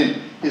rear, but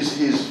again,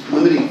 his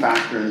limiting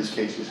factor in this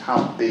case is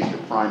how big the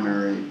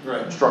primary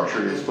Right.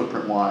 structure is,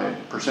 footprint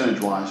wide, percentage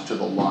wise to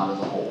the lot as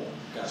a whole.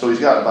 Gotcha. So he's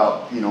got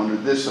about, under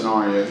this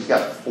scenario, he's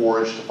got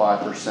 4-ish to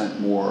 5%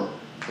 more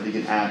that he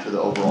can add to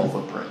the overall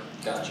footprint,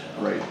 Gotcha.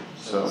 right?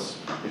 So,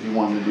 if you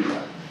wanted to do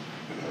that.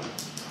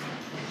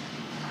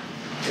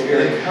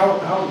 Eric,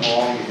 how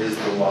long is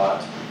the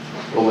lot,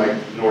 from like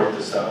north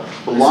to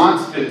south? The lot-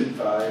 It seems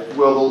 55.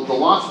 Well, the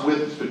lot's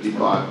width is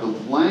 55, the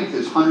length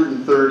is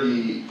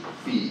 130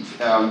 feet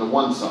on the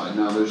one side,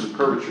 now there's some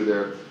curvature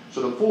there.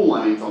 So the full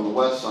length on the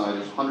west side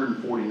is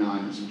 149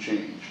 and some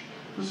change.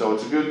 So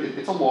it's a good,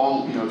 it's a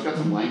long, it's got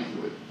some length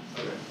to it.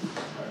 Okay,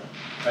 alright.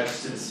 I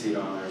just didn't see it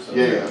on there, so.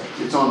 Yeah,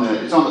 it's on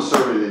the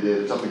survey they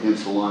did, it's up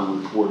against the line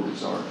where the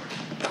coordinates are.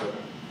 Okay.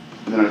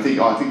 And then I think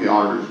the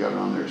auditor's got it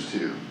on theirs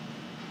too.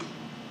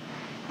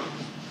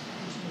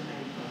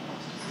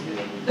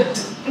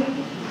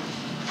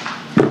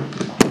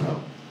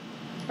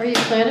 Are you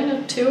planning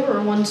a 2 or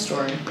a 1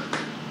 story?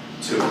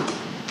 2.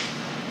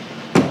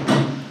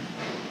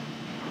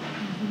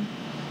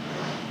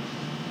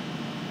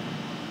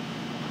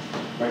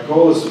 My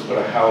goal is to put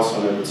a house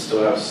on it but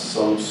still have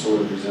some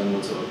sort of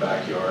resemblance of a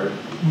backyard.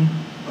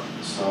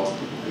 So,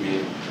 I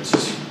mean, it's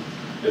just,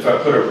 if I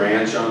put a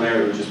ranch on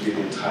there, it would just be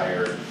the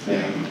entire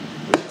thing,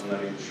 which I'm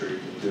not even sure you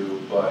can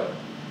do, but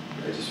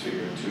I just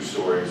figured 2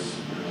 stories,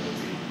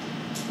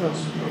 would be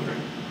appropriate.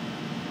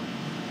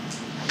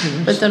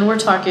 But then we're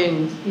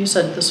talking, you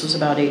said this was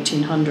about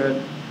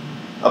 1,800.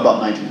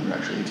 About 1900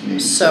 actually,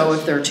 1886. So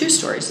if there are 2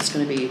 stories, it's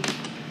gonna be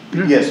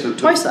Yes,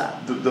 twice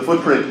that. The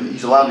footprint,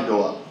 he's allowed to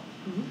go up.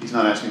 He's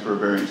not asking for a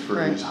variance for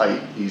Right. his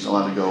height, he's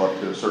allowed to go up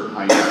to a certain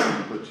height, he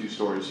can put 2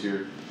 stories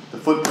here. The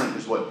footprint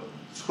is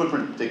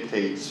footprint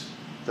dictates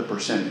the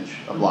percentage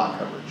of lot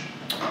coverage,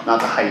 not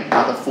the height,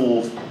 not the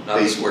full. Not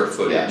the square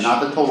footage. Yeah,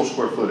 not the total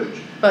square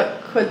footage,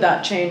 But could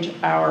that change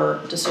our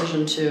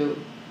decision to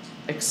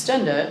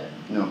extend it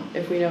no,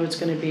 if we know it's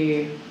gonna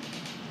be,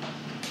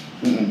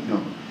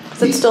 no.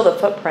 So it's still the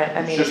footprint,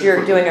 I mean, Just if you're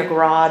footprint. doing a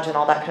garage and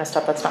all that kind of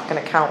stuff, that's not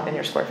gonna count in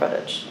your square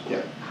footage.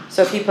 Yeah,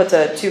 So if he puts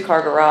a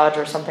 2-car garage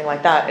or something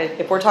like that,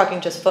 if we're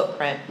talking just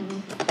footprint,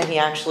 and he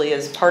actually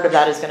is, part of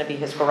that is gonna be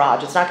his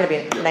garage, it's not gonna be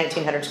a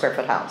 1,900 square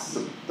foot house.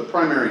 the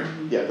primary,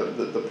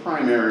 the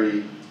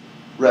primary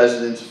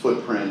residence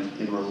footprint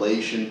in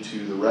relation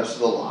to the rest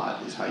of the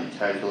lot is how you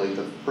calculate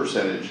the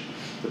percentage.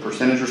 The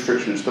percentage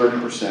restriction is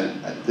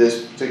 30%, at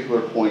this particular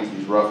point,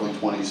 he's roughly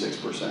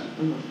 26%.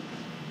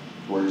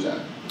 Where he's at.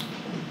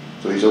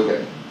 So he's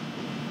okay.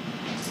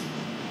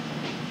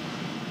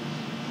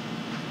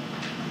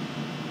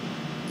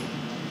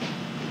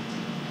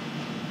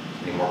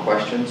 Any more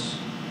questions?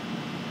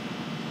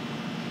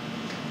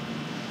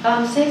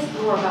 Say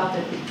more about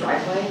the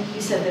driveway,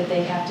 you said that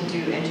they have to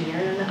do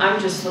engineering, I'm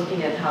just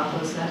looking at how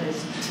close that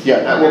is to the Yeah,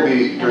 that will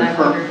be corner, and I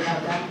wondered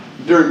about that.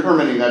 During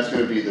permitting, that's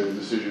gonna be the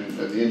decision,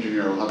 the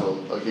engineer will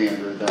have a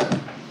gander at that,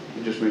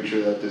 and just make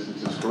sure that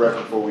distance is correct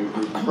before we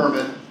approve the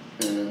permit,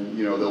 and,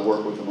 they'll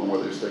work with them on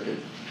where they stick it.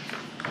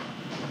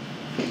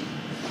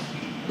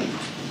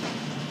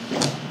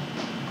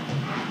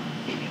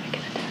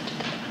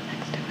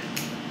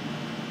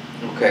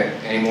 Okay,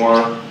 any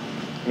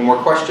more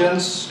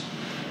questions?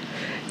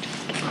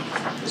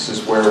 This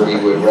is where we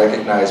would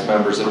recognize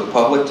members of the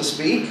public to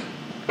speak.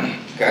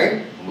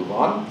 Okay, we'll move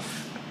on.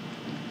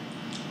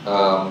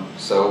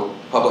 So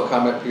public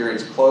comment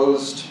period's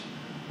closed.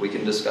 We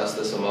can discuss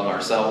this among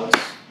ourselves,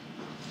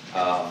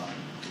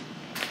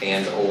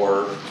 and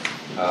or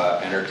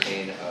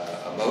entertain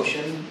a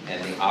motion.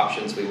 And the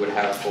options we would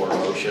have for a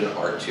motion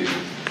are to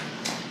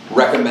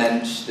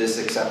recommend this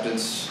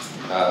acceptance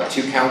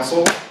to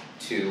council,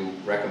 to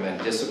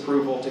recommend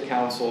disapproval to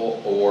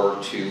council,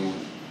 or to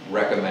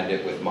recommend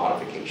it with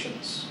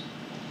modifications.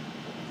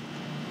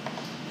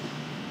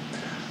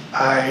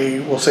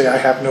 I will say I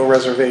have no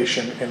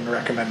reservation in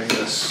recommending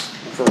this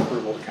for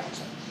approval to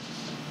council.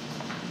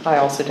 I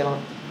also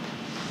don't.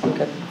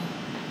 Okay.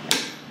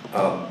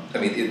 I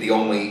mean, the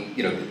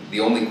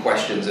only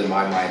questions in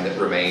my mind that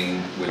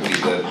remain would be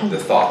the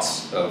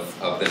thoughts of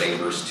the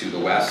neighbors to the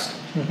west.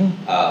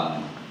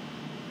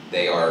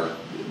 They are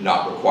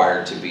not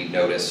required to be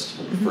noticed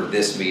for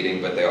this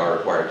meeting, but they are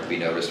required to be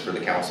noticed for the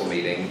council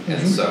meeting.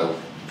 And so,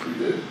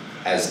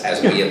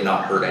 as we have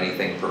not heard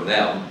anything from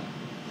them,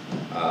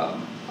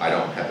 I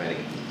don't have any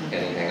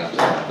hang-ups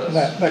on this.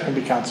 That can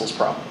be council's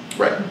problem.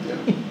 Right.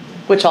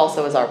 Which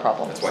also is our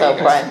problem, That's why so you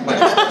guys. Brian.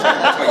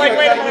 That's why Like, you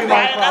wait a guys. minute,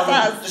 Brian, that's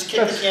us. Just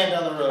kick the can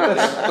down the road.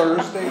 That's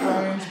Thursday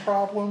Brian's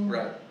problem.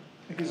 Right. I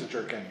think he's a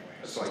jerk anyway.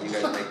 That's why you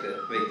guys make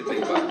the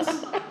big bucks.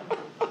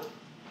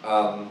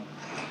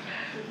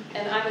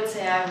 And I would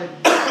say I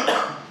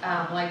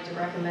would like to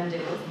recommend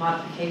it with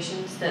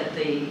modifications, that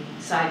the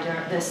side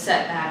yard, the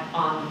setback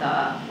on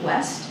the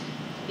west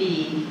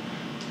be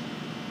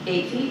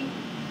 8 feet,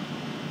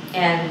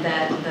 and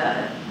that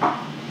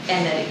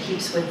it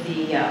keeps with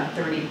the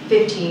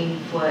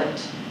 15-foot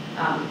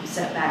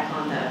setback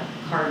on the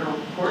Cardinal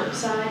Court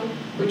side,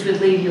 which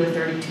would leave you a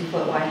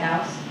 32-foot wide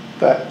house.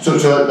 That, So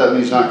that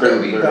means not That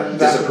would granting be the variance.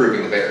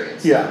 disapproving the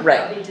variance. yeah,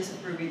 Right. I'll be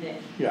disapproving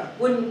it. yeah.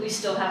 Wouldn't we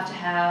still have to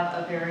have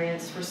a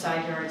variance for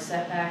side yard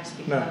setbacks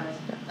No.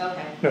 because,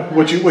 okay. No,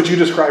 well, what you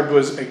described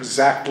was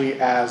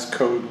exactly as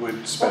code would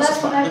Well, that's what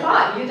I specify.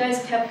 thought, you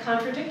guys kept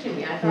contradicting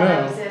me, I thought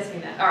I No. was asking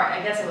that, alright,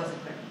 I guess I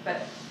wasn't clear,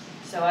 but,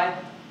 so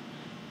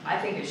I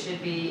think it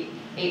should be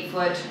 8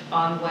 foot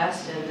on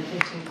west and the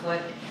 15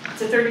 foot.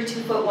 It's a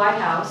 32-foot wide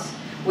house,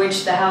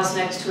 which the house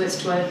next to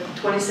it's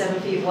 27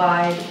 feet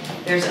wide.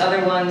 There's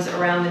other ones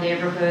around the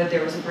neighborhood,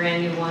 there was a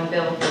brand new one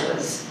built that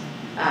was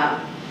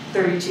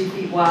 32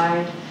 feet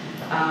wide.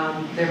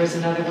 There was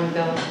another one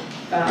built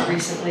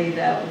recently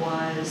that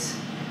was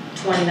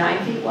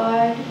 29 feet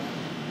wide.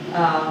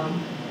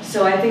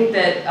 So I think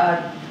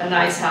that a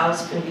nice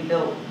house can be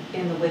built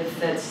in the width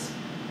that's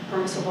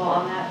permissible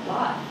on that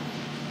lot.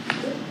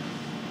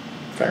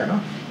 Fair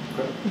enough.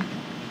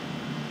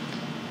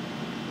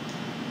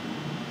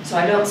 So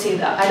I don't see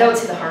the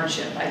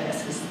hardship, I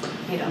guess, is,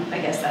 I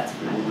guess that's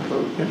my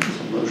Vote, it's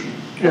a motion.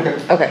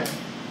 Okay.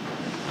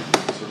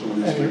 So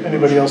someone needs to make a Anybody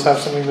motion. else have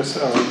something to say?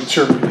 Oh,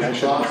 sure, maybe I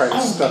shouldn't try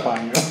to step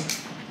on you.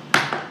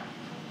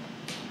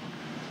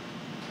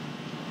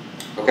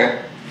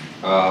 Okay.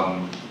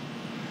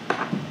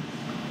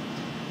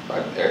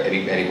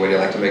 Anybody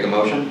like to make a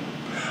motion?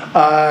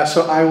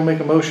 So I will make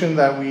a motion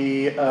that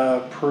we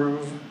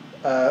approve,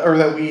 or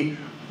that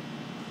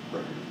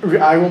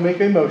I will make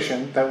a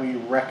motion that we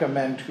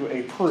recommend to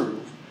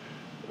approve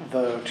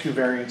the 2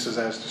 variances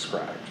as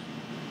described.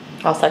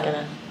 I'll second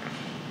it.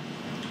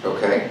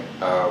 Okay,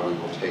 we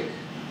will take,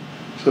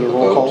 So the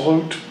roll call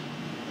vote?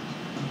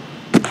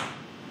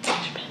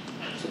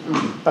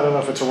 I don't know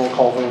if it's a roll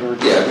call vote or.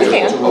 yeah, We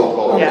can. it's a roll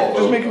call. Yeah, vote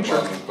just making sure.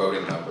 among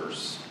voting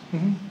members.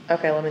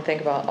 Okay, let me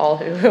think about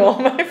who all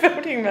my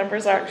voting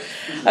members are.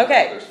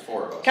 Okay, There's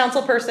 4 of us.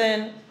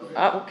 councilperson,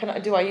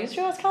 do I use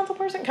you as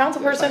councilperson?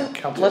 Councilperson,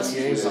 Council let's,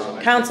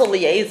 liaison. council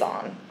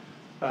liaison,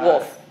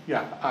 Wolf.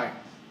 Yeah, aye.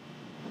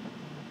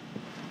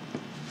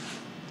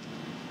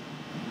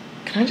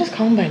 Can I just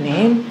call him by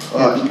name?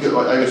 You could,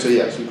 I would say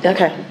yes. You could.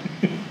 Okay.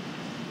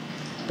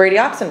 Brady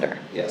Oxender,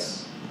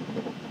 Yes.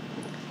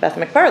 Beth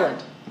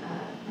McFarland,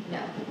 no.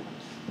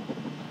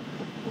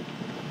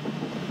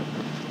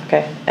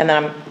 okay, and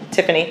then I'm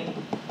Tiffany.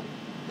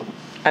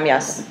 I'm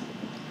yes.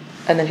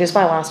 And then who's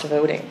my last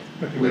voting?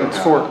 We don't It's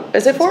have 4. one.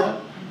 Is it 4?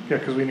 Yeah,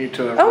 because we need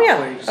to Oh,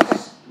 yeah. replace. Okay.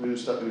 We didn't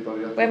step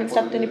anybody up. We haven't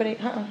stepped anybody,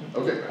 Okay,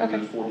 Okay. and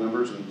there's 4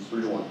 members and it's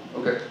 3 to 1.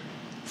 Okay.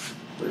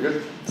 Very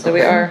good. So we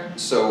Okay. are,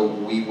 So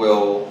we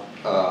will,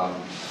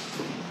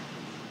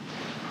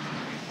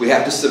 we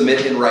have to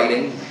submit in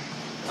writing.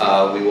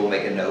 We will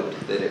make a note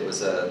that it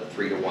was a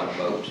 3 to 1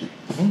 vote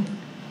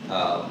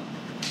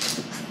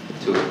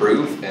to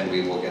approve, and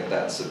we will get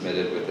that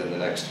submitted within the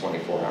next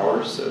 24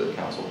 hours so the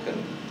council can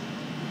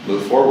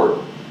move forward.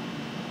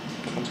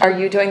 are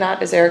you doing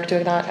that? Is Eric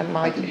doing that? Am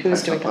I,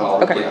 who's doing that?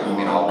 I'll- Okay, yeah, I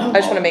mean, I'll. I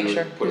just wanna I'll make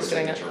sure Put a who's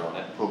doing it. signature on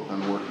it. Hope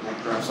and work, we'll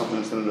draft something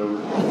and send it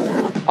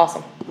over.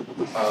 awesome.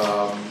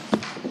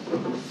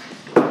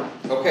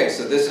 Okay,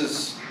 so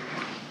this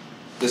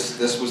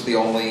was the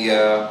only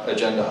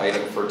agenda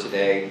item for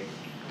today.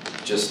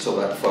 Just to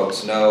let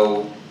folks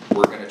know,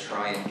 we're gonna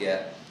try and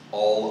get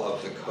all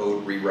of the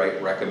code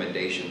rewrite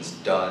recommendations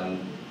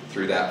done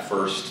through that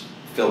first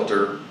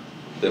filter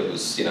that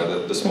was,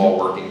 the small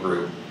working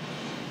group.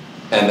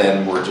 And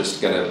then we're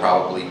just gonna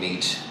probably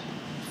meet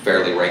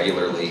fairly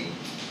regularly,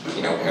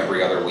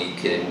 every other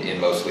week in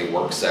mostly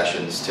work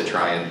sessions to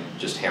try and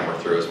just hammer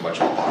through as much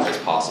as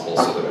possible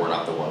so that we're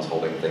not the ones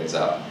holding things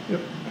up. Yep.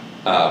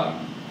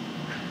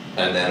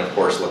 And then, of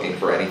course, looking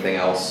for anything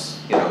else,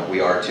 we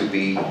are to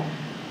be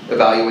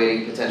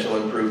evaluating potential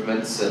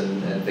improvements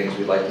and things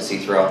we'd like to see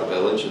throughout the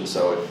village, and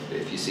so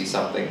if you see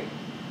something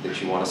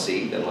that you wanna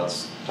see, then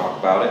let's talk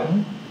about it.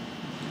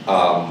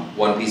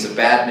 One piece of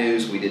bad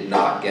news, we did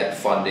not get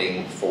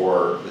funding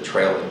for the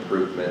trail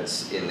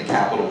improvements in the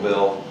capital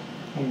bill.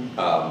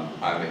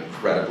 I'm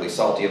incredibly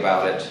salty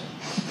about it.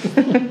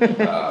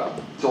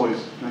 It's always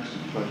next to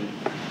the budget.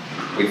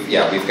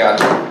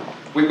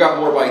 We've got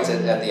more bites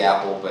at the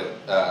apple, but,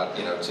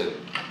 to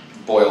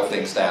boil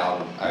things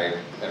down, I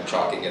am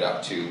chalking it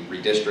up to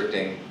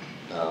redistricting.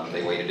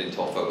 They waited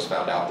until folks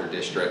found out their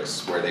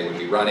districts where they would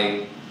be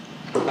running.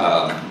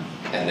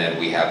 And then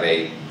we have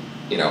a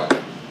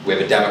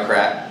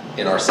Democrat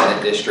in our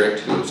Senate district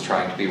who's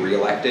trying to be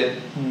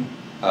reelected.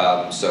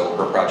 So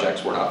her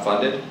projects were not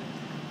funded.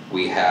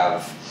 We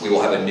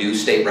will have a new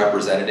state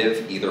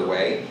representative either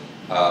way.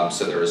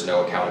 So there is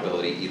no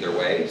accountability either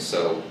way.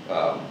 So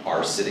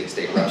our sitting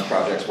state reps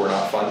projects were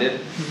not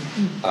funded.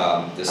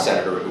 The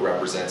senator who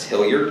represents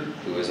Hilliard,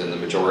 who is in the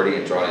majority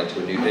and drawn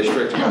into a new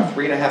district, got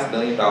 $3.5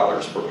 million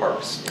for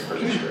parks in her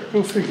district.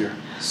 Go figure.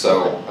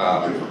 So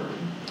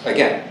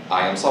again,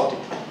 I am salty,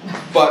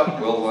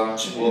 but we'll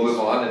move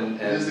on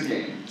It is the and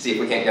game. see if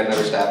we can't get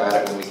another stab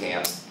at it when we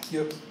can.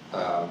 Yep.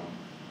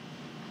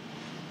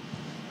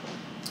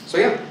 So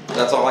yeah,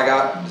 that's all I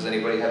got. Does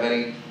anybody have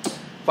any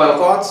final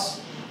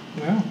thoughts?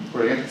 Yeah. For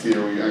the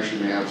amphitheater, we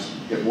actually may have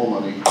get more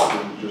money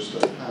than just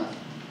a path.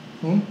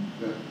 Hmm?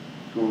 Yeah.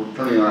 we're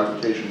turning our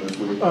application this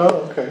week.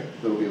 Oh, okay.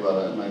 There'll be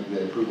about a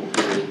 90-day approval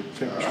period.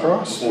 Fingers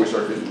crossed. Before we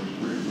start getting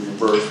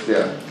reimbursed,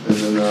 yeah. And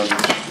then,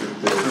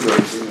 if they approve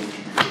everything, then we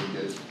should be able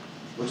to get,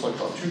 looks like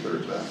about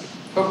 2/3 back.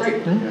 Oh,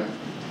 great. Yeah.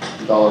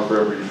 $1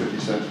 for every 50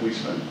 cents we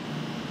spend.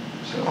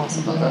 So,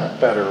 Awesome. not bad.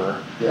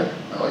 Better. Yeah,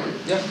 I like it.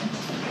 Yeah.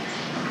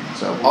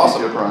 So,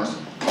 Awesome. keep you apprised.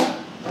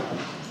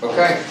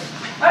 Okay.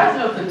 I don't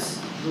know if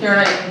it's, there,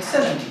 I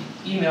sent an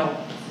email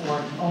for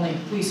it, only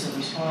Lisa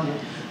responded,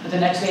 but the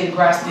next day the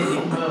grass did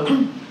get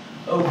mowed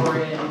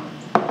over in,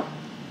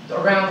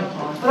 around the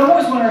pond. But I'm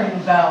always wondering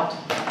about,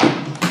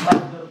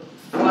 like, the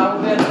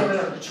flower beds over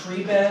there, the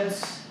tree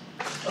beds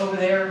over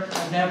there.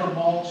 I've never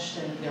mulched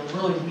and they're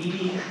really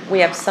weedy. We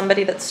have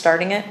somebody that's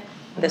starting it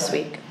this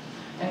Okay. week.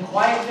 And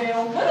Quiet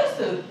Vale, what is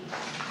the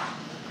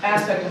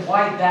aspect of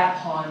why that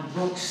pond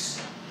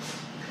looks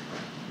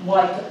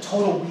like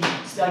total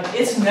weeds? Like,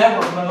 it's never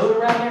mowed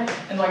around there,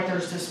 and like,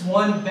 there's this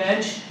one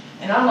bench,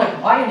 and I'm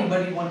like, why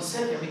anybody would want to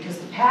sit there? Because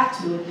the path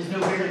to it is no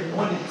bigger than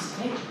 1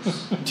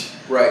 inch.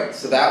 Right,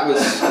 so that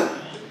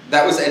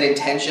was an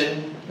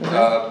intention,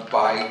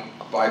 by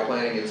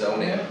planning and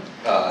zoning,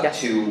 Yes.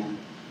 to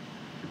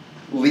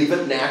leave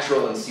it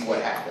natural and see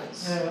what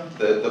happens. Yeah.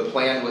 The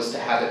plan was to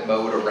have it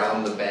mowed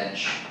around the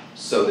bench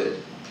so that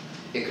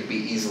it could be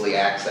easily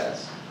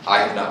accessed. I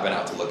have not been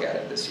out to look at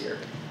it this year.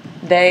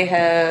 They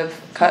have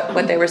cut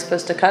what they were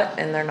supposed to cut,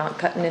 and they're not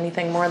cutting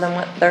anything more than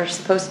what they're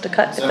supposed to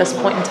cut at this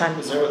point in time.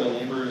 Is that where the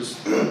neighbors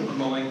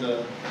mowing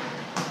the?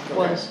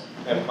 Was.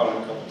 I've caught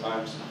him a couple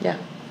times. Yeah.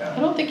 I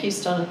don't think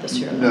he's done it this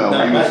year. No,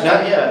 Not he was,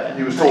 yet.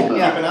 he was told Keep no.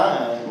 an eye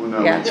on it. Well,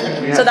 no, Yeah.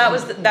 we had- So that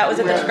was at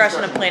the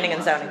discretion of planning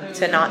and zoning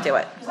to not do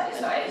it.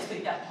 Because I just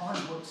think that pond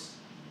looks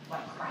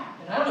like crap,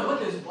 and I don't know what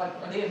those, like,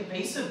 are they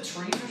invasive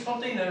trees or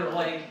something that are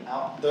like,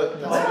 What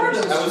are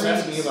those I was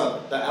asking trees? you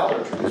about the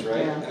alder trees, right?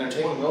 Yeah. And they're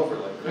taking over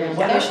like Yeah, crazy.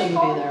 what Yeah. should be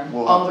there?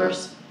 We'll have to-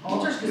 Alders?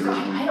 altars, because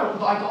I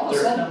don't, like, all of a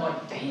sudden, I'm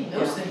like, dang,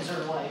 those things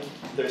are like,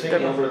 They're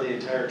taking over the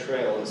entire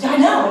trail. and I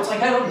know, it's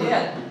like, I don't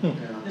get Yeah.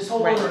 this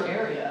whole Right. other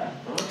area.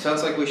 Well,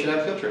 sounds like we should have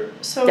a field trip.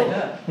 So,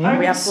 Yeah. I We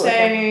would absolutely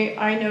say,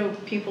 I know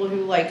people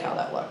who like how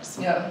that looks.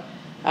 Yeah.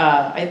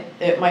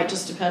 It might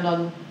just depend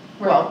on,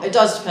 well, it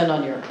does depend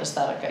on your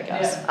aesthetic, I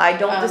guess. Yeah. I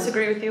don't Um,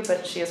 disagree with you,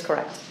 but she is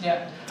correct.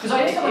 Yeah, because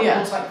I just feel like it Yeah.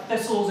 looks like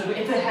thistles, and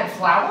if it had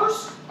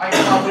flowers, I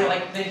probably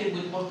like think it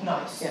would look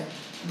nice. Yeah.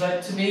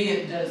 But to me,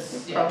 it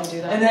does, yeah. Probably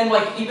do that. And then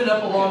like even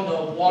up along the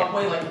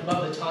walkway, like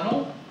above the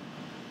tunnel,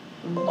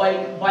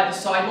 like by the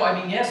sidewalk, I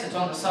mean, yes, it's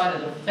on the side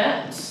of the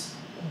fence,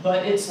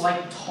 but it's like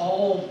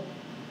tall,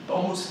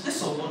 almost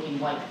thistle looking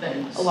like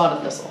things. A lot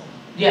of thistle.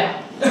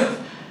 Yeah.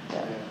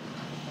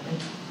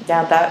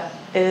 Yeah, that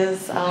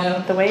is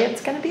Yeah. the way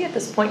it's gonna be at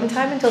this point in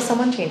time until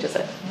someone changes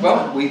it.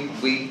 Well,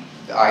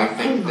 I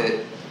think that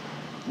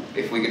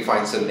if we could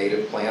find some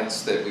native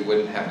plants that we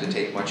wouldn't have to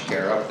take much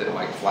care of, that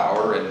might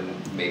flower and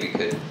maybe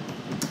could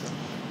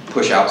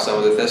push out some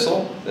of the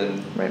thistle,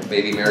 then Right.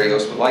 maybe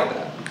Marios would like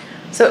that.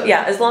 So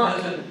yeah, as long,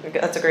 Okay.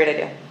 that's a great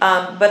idea.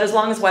 But as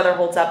long as weather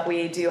holds up,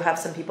 we do have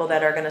some people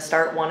that are gonna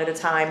start one at a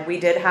time. We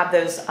did have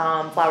those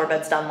flower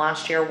beds done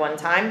last year one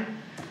time.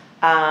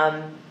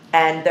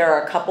 And there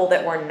are a couple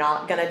that we're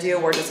not gonna do,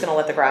 we're just gonna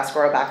let the grass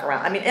grow back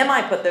around. I mean,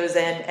 MI put those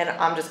in, and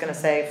I'm just gonna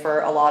say for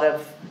a lot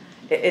of,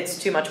 it's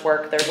too much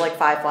work. There's like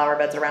 5 flower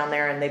beds around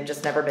there and they've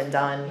just never been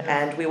done.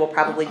 And we will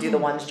probably do the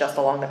ones just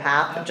along the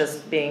path,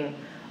 just being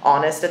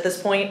honest at this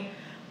point.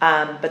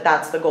 But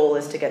that's the goal,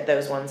 is to get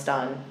those ones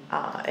done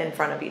in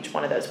front of each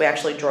one of those. We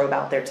actually drove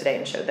out there today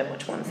and showed them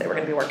which ones they were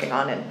gonna be working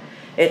on, and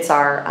it's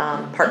our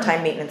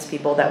part-time maintenance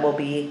people that will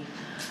be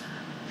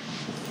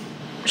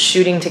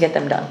shooting to get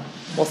them done.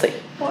 We'll see.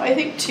 Well, I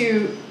think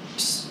too,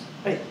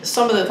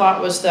 some of the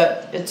thought was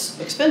that it's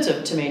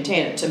expensive to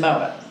maintain it, to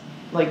mow it.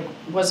 Like,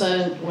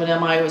 when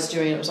MI was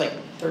doing it, it was like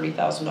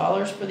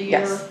 $30,000 for the year?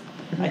 Yes.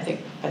 I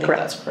think Correct.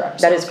 that's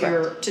correct. That So is if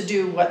you're to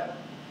do what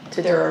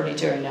To they're already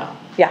doing now.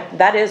 Yeah,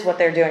 that is what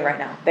they're doing right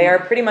now. They are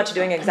pretty much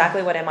doing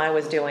exactly what MI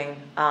was doing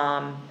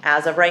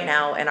as of right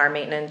now, and our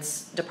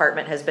maintenance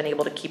department has been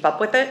able to keep up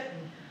with it,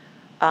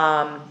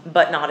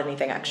 but not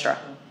anything extra.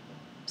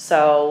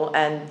 So,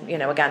 and you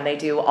know, again, they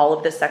do all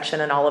of this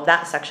section and all of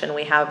that section.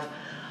 We have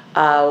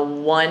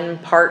 1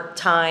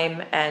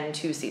 part-time and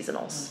 2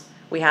 seasonals.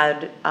 We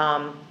had,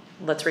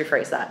 let's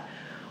rephrase that.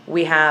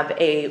 We have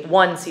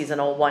 1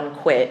 seasonal, 1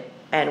 quit,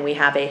 and we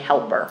have a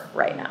helper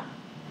right now.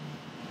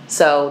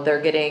 So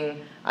they're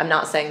getting, I'm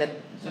not saying that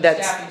So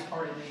that's, staffing's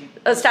part of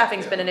the.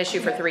 staffing's been an issue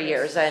for 3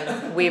 years,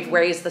 and we've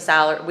raised the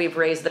salary, we've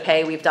raised the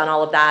pay, we've done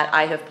all of that.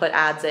 I have put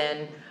ads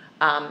in,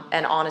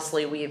 and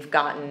honestly, we've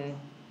gotten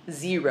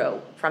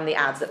 0 from the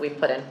ads that we've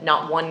put in,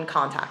 not 1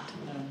 contact.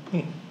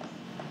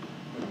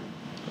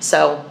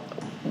 So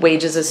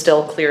wages is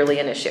still clearly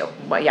an issue.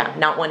 Well, yeah,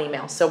 not 1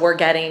 email. So we're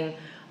getting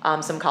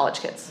some college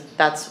kids.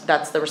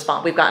 That's the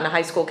response. We've gotten a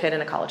high school kid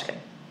and a college kid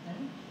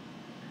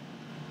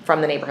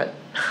from the neighborhood.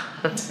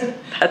 That's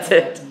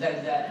it.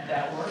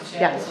 That works, Yeah.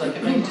 yeah, it's like,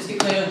 if they can just get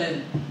cleaner,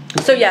 then.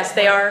 So yes,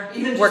 they are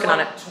Even working just on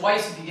it. like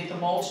twice, if you get the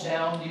mulch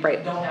down, you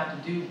Right. don't have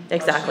to do much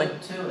Exactly.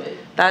 to it.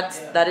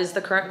 That is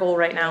the current goal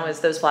right now, is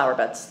those flower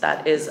beds.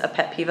 That is a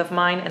pet peeve of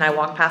mine, and I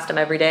walk past them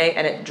every day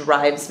and it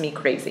drives me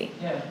crazy.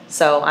 Yeah.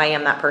 So I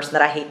am that person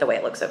that I hate the way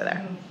it looks over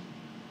there.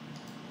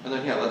 And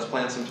then, yeah, let's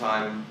plan some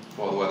time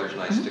while the weather's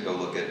nice to go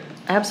look at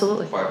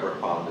Absolutely. Firebrook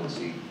Pond and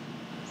see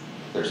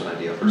if there's an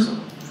idea for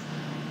some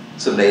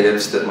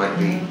natives that might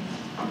be.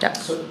 Yeah.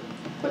 So,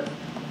 go ahead.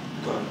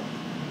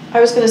 I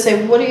was gonna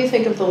say, what do you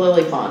think of the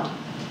lily pond?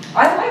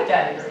 I like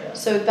that area.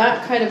 So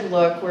that kind of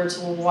look where it's a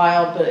little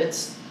wild, but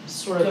it's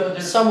sort So of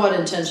there's- somewhat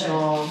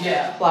intentional,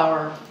 Yeah.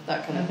 flower,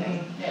 that kind of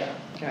thing. Yeah,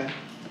 Okay. yeah,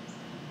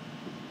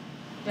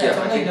 it's Yeah, I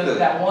only think that-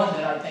 that one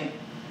that I think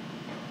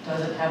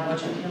doesn't have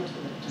much appeal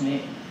to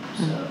me,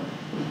 so.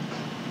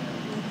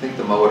 I think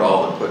the mow it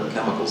all and put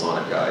chemicals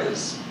on it guy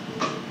is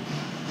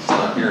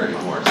not here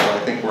anymore, so I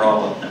think we're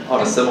all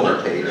on a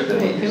similar page.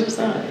 Wait, who was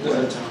that?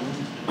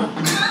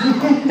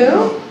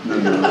 No, no,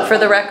 no. For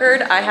the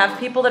record, I have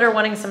people that are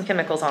wanting some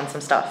chemicals on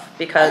some stuff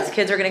because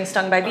kids are getting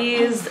stung by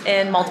bees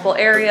in multiple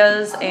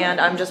areas,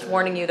 and I'm just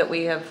warning you that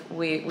we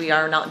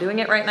are not doing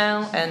it right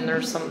now, and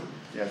there's some.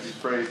 Yeah, if you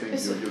spray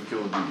things, you'll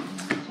kill the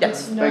bees.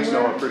 Yes. Thanks,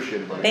 Noah,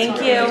 appreciate it, buddy. Thank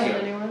It's you. not going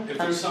anywhere? If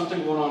there's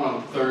something going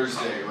on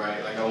Thursday,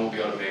 right, like I won't be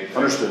able to make it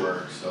Understood. to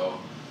work, so.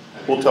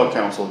 We'll tell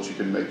council that you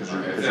can make, because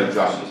Okay, if it's they your have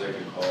job. questions, they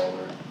can call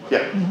or Yeah,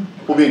 whatever.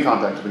 we'll be in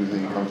contact if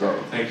anything comes up.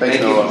 Thank you. Thanks,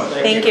 Thank you. Noah.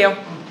 Thank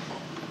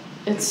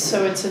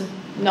you.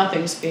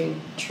 Nothing's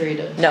being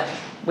treated. No,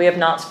 we have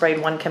not sprayed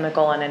one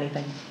chemical on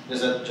anything.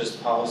 Is that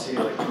just policy,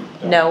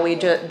 like? No, we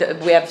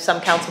we have some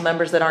council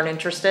members that aren't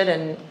interested,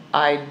 and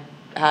I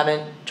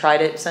haven't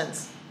tried it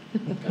since.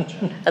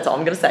 Gotcha. That's all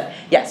I'm gonna say.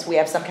 Yes, we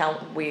have some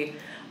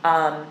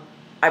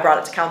I brought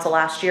it to council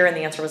last year and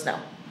the answer was no.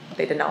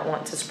 They did not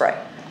want to spray.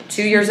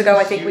 2 years ago,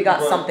 I think we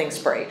got something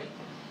sprayed.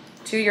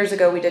 2 years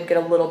ago, we did get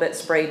a little bit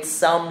sprayed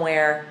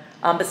somewhere.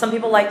 But some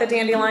people like the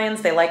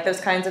dandelions, they like those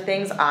kinds of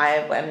things. I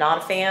am not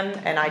a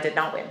fan, and I did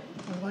not win.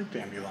 I like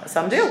dandelions.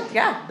 Some do,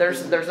 yeah,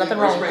 there's nothing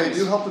wrong with They it.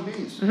 do help the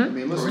bees. I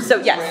mean, listen. So,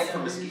 yes. For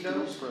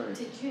mosquitoes?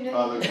 Did you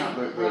know?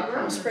 The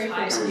Robert Spray for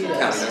Tyler- mosquitoes, County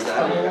does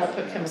that. but we won't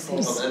put chemicals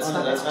Oh, that's on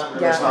not it.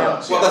 really. Yeah, That's not no.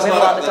 us. Well, that's We have a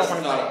not, lot that that's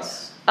don't not wanna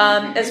us.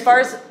 As far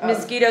as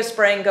mosquito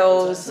spraying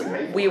goes,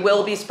 we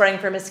will be spraying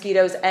for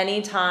mosquitoes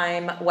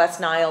anytime West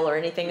Nile or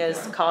anything is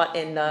caught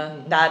in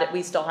that,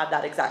 we still have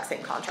that exact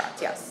same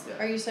contract, yes.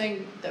 Are you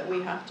saying that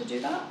we have to do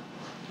that?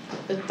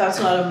 That that's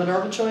not a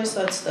Minerva choice,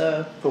 that's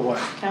the The what?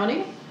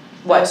 county?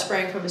 What?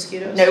 Spraying for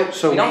mosquitoes? No,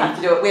 So we don't we- have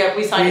to do it,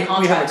 we signed a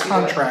We have contract a to do it.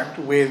 contract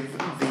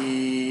with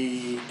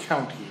the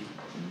county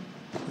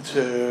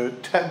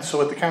so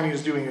what the county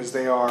is doing is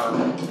they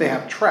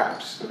have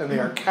traps and they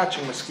are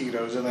catching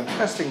mosquitoes and then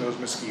testing those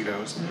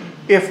mosquitoes.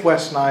 If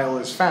West Nile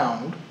is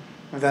found,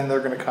 then they're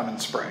gonna come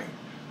and spray.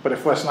 But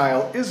if West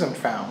Nile isn't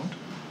found,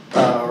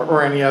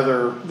 or any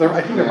other,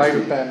 I think there might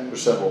have been,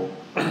 There's several.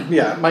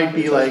 yeah, it might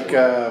be like,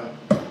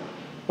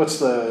 what's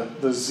the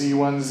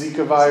Z1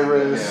 Zika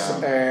virus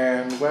Yeah.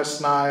 and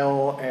West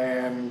Nile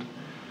and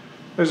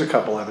there's a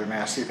couple other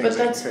nasty things. But they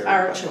can that's carry,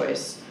 our but-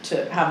 choice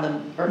to have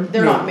them, or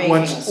they're No, not making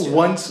us do it.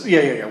 Once,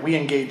 yeah, we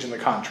engage in the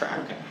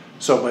contract. Okay.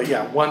 So, but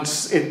yeah,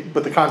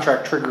 but the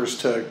contract triggers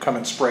to come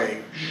and spray,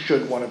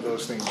 should one of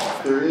those things be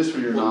found. There is, for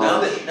your Well,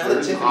 knowledge. now there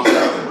that is an Tiffany's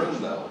out of opt-out. the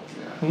room though,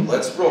 Yeah.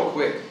 let's real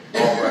quick,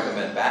 all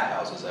recommend bat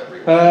houses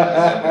everywhere.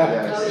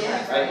 Yeah. Oh,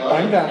 yeah.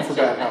 I'm down for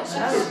bat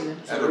houses.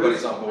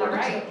 Everybody's on board. All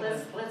right,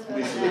 let's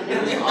Lisa, vote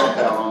there's an on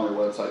opt-out on their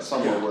website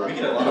somewhere where We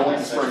you get a lot don't of want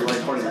to spray right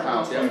in front of your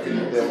house,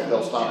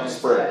 they'll stop the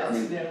spray, I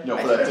mean,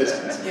 for that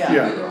distance.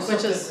 Yeah.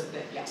 Which is,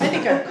 I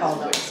think I've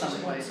called out some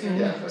place.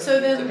 Yeah. So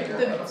then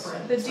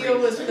the deal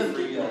with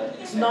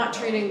the not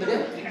treating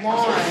the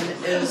lawn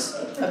is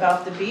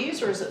about the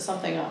bees or is it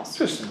something else?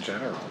 Just in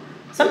general.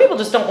 Some people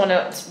just don't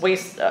wanna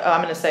waste,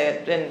 I'm gonna say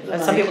it,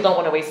 and some people don't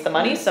wanna waste the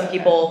money, some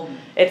people,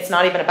 it's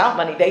not even about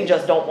money, they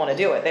just don't wanna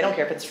do it, they don't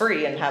care if it's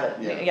free and have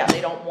it, yeah, they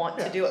don't want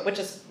to do it, which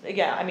is,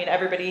 yeah, I mean,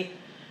 everybody,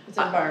 It's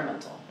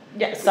environmental.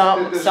 yeah,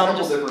 some There's a couple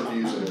just, different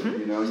views of it,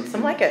 you know, you some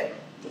can, like it.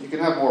 you can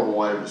have more of a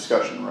wider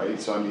discussion, right?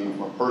 So I mean,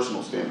 from a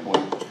personal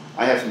standpoint,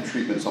 I have some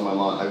treatments on my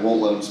lawn, I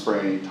won't let them spray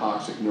any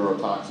toxic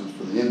neurotoxins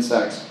for the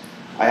insects.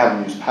 I have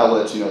them use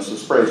pellets, you know, so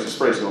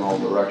sprays go in all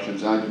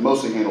directions, and I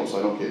mostly handle it so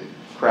I don't get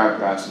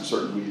crabgrass and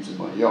certain weeds in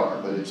my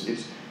yard, but it's,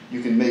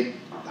 you can make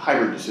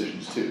hybrid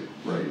decisions too,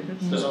 right?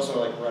 There's also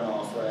like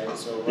runoff, right?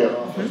 So Yeah.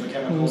 runoff of the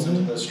chemicals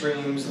into the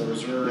streams, the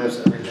reserves,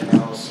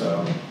 everything else,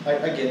 so I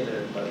get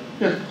it, but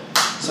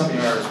some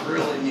yards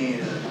really need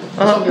it.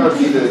 Some yards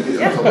need to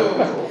get some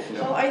control, you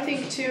know? Well, I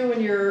think too, when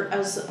you're,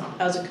 as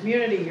a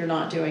community, you're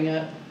not doing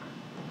it.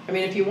 I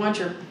mean, if you want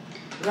your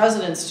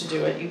residents to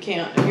do it, you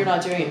can't, if you're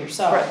not doing it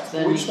yourself,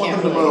 then We you just want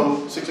can't them to really.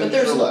 mow 6 But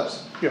inches or there's-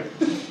 less. Yeah.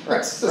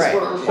 That's Right.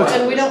 what our requirement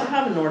And we is. don't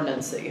have an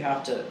ordinance that you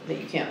have to, that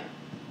you can't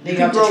They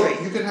got the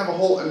tree. You can have a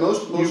whole, and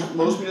most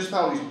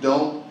municipalities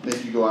don't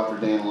make you go after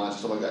dandelions and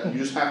stuff like that. You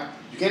just have,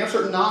 you can't have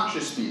certain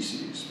noxious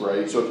species,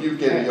 right? So if you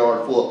get a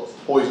yard full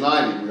of poison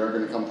ivy, we are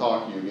gonna come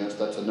talk to you, yes,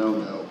 that's a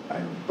no-no.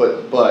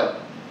 But,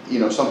 you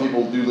know, some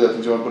people do let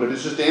things go, but if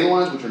it's just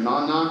dandelions, which are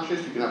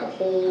non-noxious, you can have a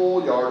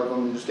whole yard of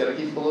them, you just gotta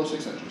keep it below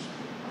 6 inches.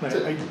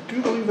 I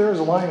do believe there is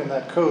a line in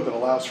that code that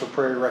allows for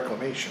prairie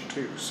reclamation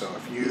too, so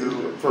if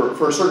you.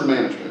 For a certain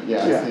management,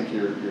 yeah, Yeah. I think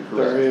you're correct.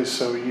 There is,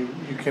 so you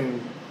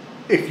can,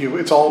 if you,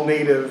 it's all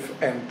native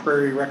and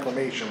prairie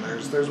reclamation,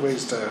 there's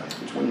ways to.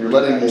 It's when you're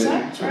letting Is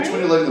that it's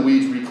when you're letting the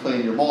weeds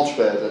reclaim your mulch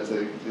bed,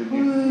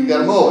 you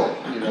gotta mow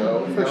it, you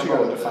know. First you mow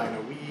gotta it. define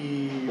a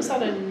weed. Was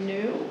that a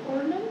new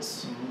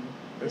ordinance?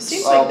 It It's-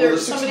 seems well, like there, the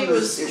somebody 600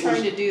 was it trying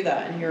was- to do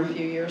that in here a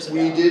few years ago.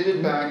 We did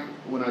it back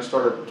when I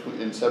started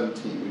in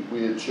 17,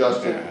 we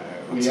adjusted, Yeah,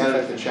 we let's see if added I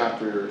it to can-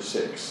 chapter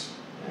 6.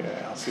 Yeah,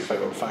 I'll see if I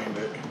can find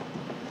it.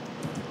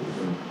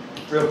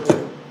 Real quick,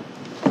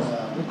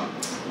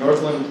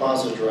 Northland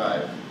Plaza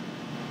Drive,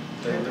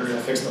 they're gonna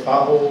fix the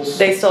potholes?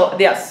 They still,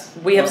 yes,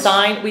 we have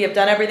signed, we have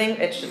done everything,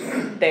 it's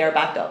just, they are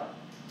backed up.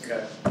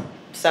 Okay.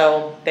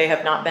 So they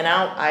have not been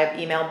out, I've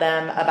emailed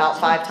them about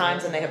 5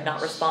 times and they have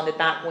not responded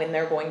back when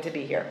they're going to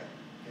be here.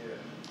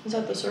 Is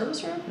that the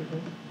service room?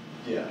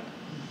 Yeah,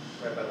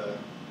 right by the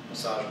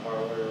massage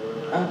parlor or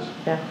whatever.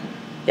 Oh. it is.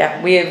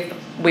 Yeah,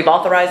 we've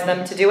authorized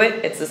them to do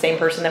it, it's the same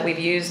person that we've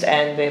used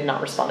and they have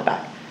not responded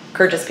back.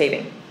 Kurgis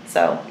Paving,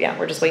 so yeah,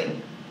 we're just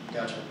waiting.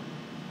 Gotcha.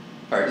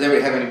 Alright, does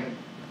anybody have any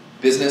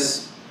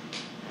business?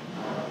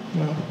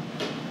 No.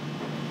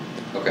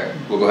 Okay,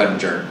 we'll go ahead and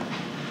adjourn.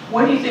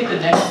 When do you think the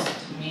next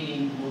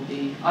meeting will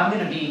be? I'm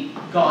gonna be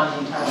gone the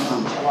entire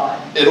month of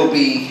July. It'll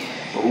be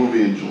But we'll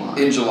be in July.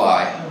 in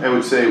July. I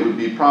would say it would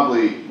be we're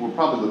probably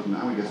looking,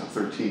 I would guess the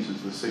 13th,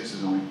 since the 6th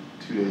is only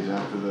 2 days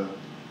after the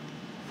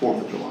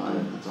 4th of July,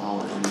 it's a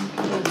holiday.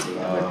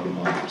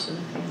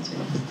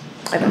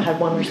 I haven't had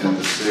one Weekend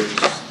response the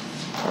 6th,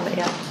 from it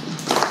yet.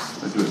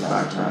 I do it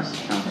back to back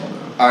council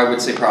though. I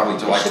would say probably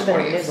July It should've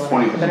been in his 20th.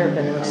 one, it better have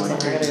been in his one, I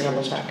gotta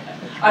double check.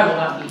 I will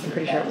not be. I'm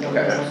pretty sure it was in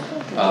Okay. his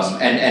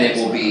one. And it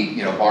will be,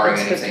 you know, barring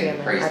It's supposed to be anything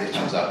in crazy there. that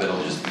comes up,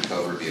 it'll just be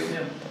code review.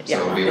 Yeah.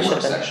 So it'll be it a work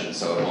should've been. session,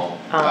 so it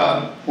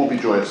won't, Won't be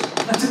joyous,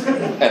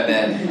 and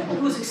then,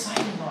 It was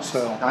exciting, Ross.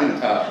 So, I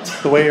know.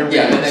 the way it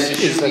yeah, and then reads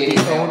just is shoot that me an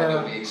the email and it'll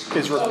owner be is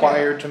exclusive.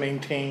 required to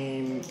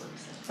maintain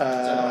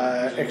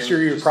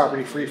exterior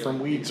property free from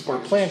weeds or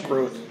plant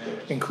growth,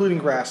 including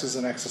grasses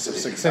in excess of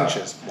 6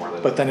 inches.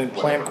 But then in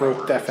plant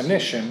growth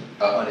definition,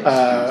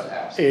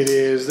 it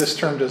is, this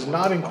term does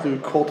not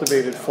include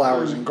cultivated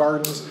flowers and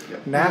gardens,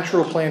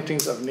 natural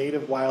plantings of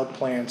native wild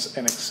plants,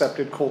 and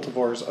accepted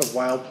cultivars of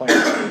wild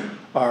plants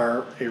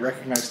are a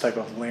recognized type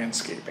of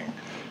landscaping.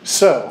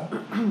 So,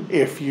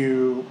 if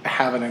you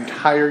have an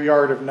entire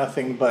yard of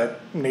nothing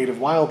but native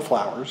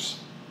wildflowers,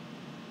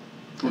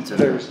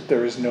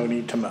 there is no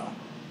need to mow.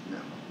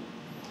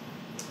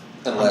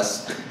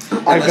 Unless been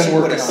you put working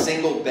a on it.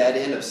 single bed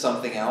in of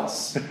something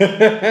else, and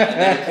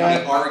then it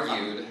can be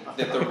argued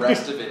that the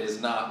rest of it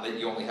is not, that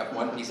you only have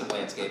one piece of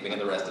landscaping and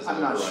the rest is an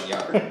I'm not overrun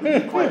yard.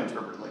 sure, quite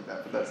interpret it like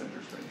that, but that's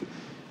interesting.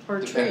 Or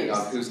Depending trees.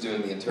 on who's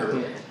doing the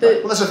interpreting.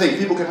 Well, that's the thing,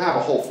 people can have a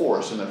whole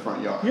forest in their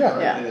front yard, Yeah.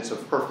 right? Yeah. And it's a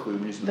perfectly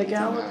reasonable The thing to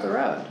gal up have. the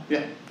road,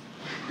 Yeah.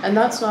 and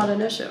that's not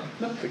an issue.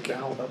 The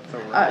gal up the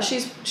road.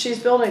 She's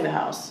building the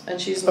house, and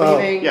she's Oh.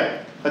 leaving Yeah,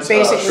 that's,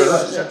 Basically sure,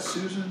 what- is that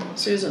Susan?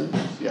 Susan.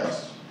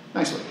 Yes,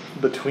 nicely.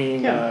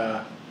 Between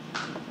Yeah.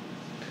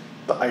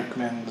 the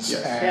Eichmans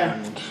Yes. Yeah.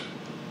 and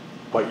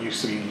what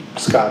used to be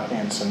Scott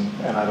Hansen,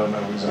 and I don't know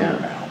who's Yeah.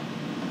 under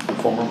now.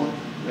 Former one,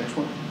 next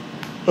one?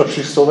 Oh,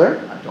 she's still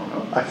there? I don't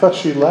know. I thought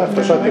she left,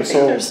 I No, thought I they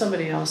think there's sold.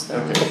 somebody else there.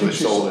 Okay, so they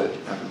sold it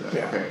after that,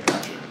 Yeah. okay,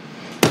 gotcha.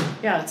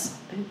 Yeah,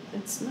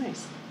 it's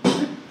nice.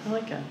 I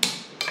like it.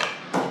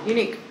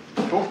 Unique.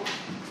 Cool.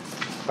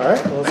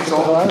 Alright, well, let's Thanks get the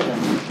all. hell out of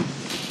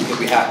here. You'll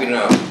be happy to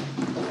know.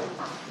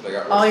 I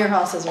got All your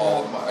houses are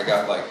all of my, I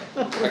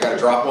gotta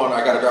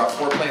drop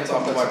 4 plants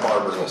off to my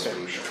barber this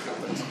week.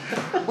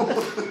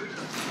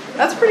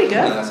 That's pretty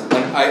And good. that's, and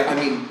I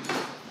mean,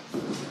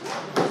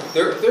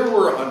 there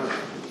were 100,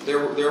 there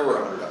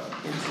were 100 of them.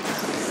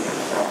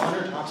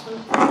 100 toxins?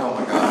 Oh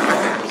my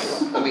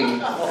god. I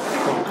mean,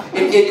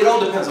 it all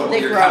depends on what They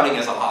you're grow. counting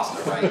as a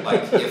hosta, right?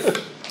 Like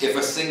if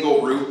a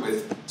single root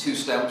with 2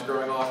 stems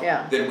growing off,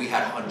 Yeah. then we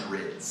had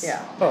hundreds.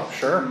 Yeah. Oh,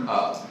 sure.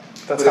 But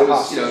That's it how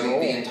was, you know, hostas roll.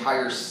 the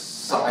entire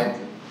side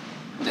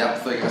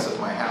depth, I guess, of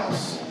my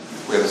house,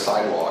 we have a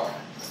sidewalk.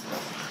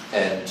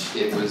 And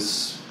it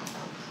was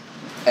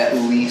at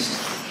least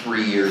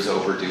 3 years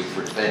overdue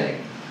for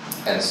thinning.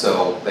 And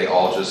so they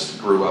all just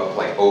grew up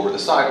like over the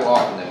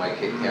sidewalk, and then my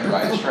kid can't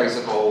ride his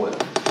tricycle,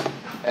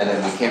 and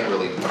then we can't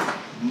really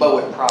mow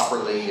it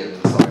properly, and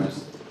so I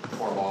just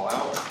tore them all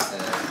out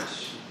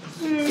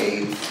and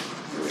gave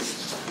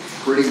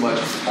pretty much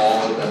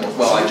all of them,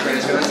 well, I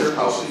transplanted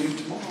probably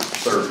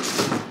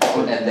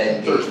 30, and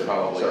then gave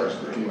probably. Sorry,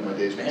 my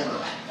days.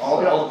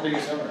 All the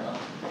previous owner,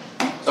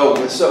 huh?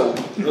 Oh, so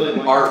Really?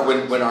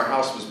 when our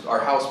house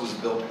was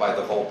built by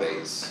the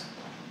Volpes.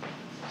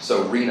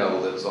 So Reno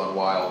lives on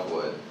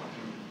Wildwood,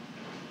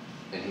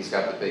 and he's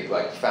got the big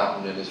like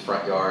fountain in his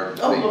front yard,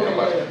 the Oh, big okay,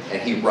 mailbox, yeah,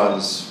 and he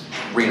runs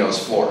Reno's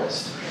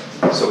Florist.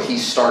 So he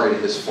started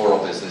his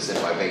floral business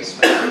in my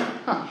basement.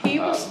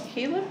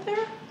 He lived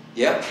there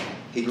Yep,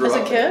 he grew as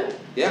up a there. kid?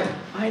 Yeah,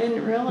 I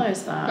didn't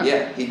realize that.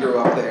 yeah, he grew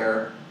up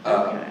there.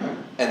 Okay.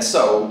 And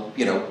so,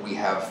 you know, we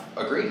have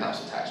a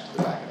greenhouse attached to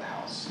the back of the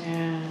house.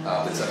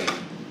 Yeah. It's, I mean,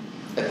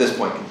 at this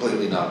point,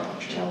 completely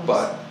non-functional, Jealous.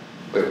 but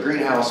we have a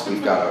greenhouse,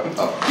 we've got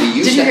we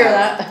used Did to you hear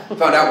have, that?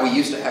 found out we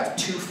used to have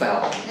 2 I do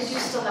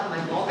fountains. still have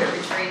my mulberry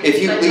tree.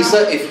 If you, but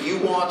Lisa, if you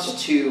want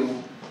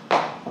to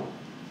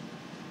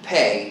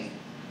pay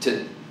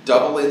to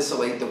double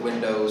insulate the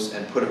windows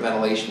and put a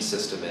ventilation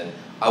system in,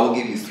 I will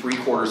give you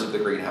 3/4 of the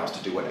greenhouse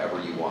to do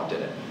whatever you want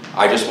in it.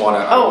 I just wanna,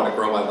 I Oh. wanna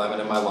grow my lemon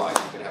and my lime,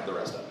 you can have the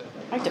rest of it.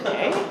 I have to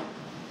pay?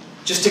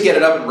 Just to get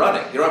it up and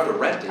running, you don't have to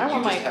rent it, I you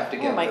want just my, have to I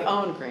get want the. my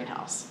own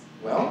greenhouse.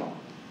 Well,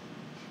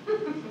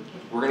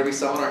 we're gonna be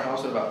selling our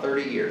house in about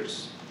 30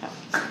 years.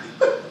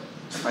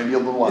 Ideal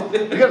little one. We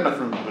got enough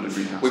room to put a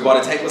greenhouse. We bought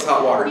a tankless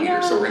hot water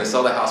heater, so Yeah. we're gonna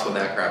sell the house when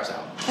that craps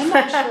out. I'm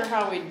not sure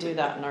how we'd do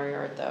that in our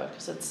yard though,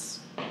 cause it's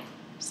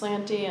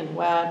slanty and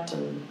wet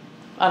and,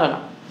 I don't know.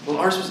 Well,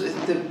 ours was,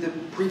 the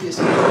previous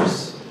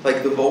owners,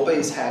 like the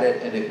Volpes had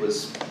it and it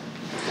was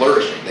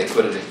flourishing. They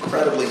put an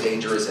incredibly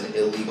dangerous and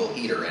illegal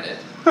heater in it.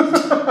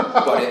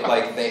 But it,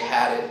 like, they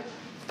had it,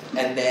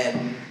 and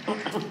then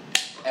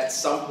at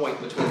some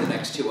point between the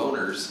next 2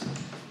 owners,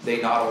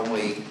 they not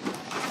only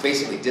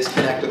basically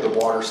disconnected the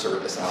water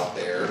service out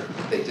there,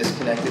 they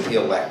disconnected the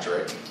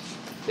electric,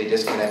 they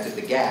disconnected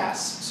the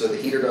gas, so the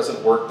heater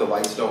doesn't work, the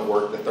lights don't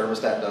work, the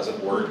thermostat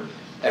doesn't work,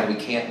 and we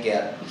can't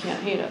get, You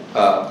can't heat it.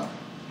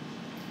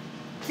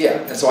 yeah,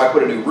 and so I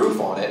put a new roof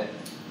on it.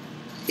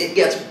 It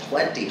gets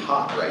plenty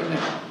hot right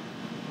now,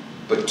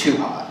 but too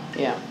hot.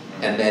 Yeah.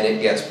 And then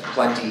it gets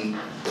plenty,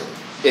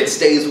 it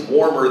stays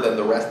warmer than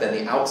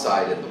the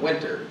outside in the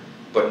winter,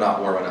 but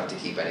not warm enough to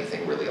keep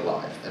anything really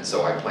alive. And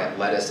so I plant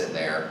lettuce in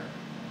there,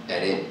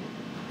 and it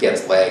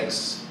gets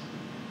legs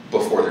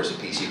before there's a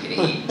piece you can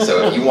eat.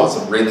 So if you want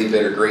some really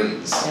bitter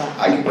greens, Yeah.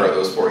 I can grow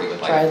those for you in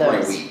Try like 3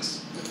 those.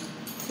 weeks.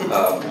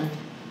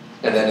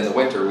 And then in the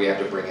winter, we have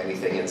to bring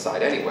anything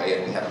inside anyway,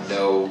 and we have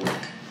no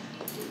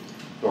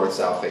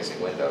north-south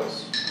facing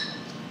windows.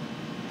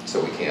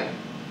 So we can't,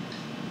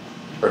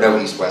 or no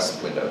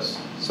east-west windows,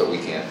 so we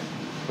can't,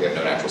 we have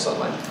no natural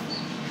sunlight.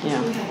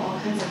 Yeah. We have all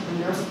kinds of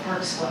Minerva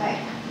Park swag.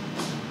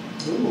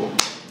 Ooh.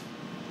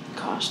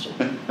 Costume.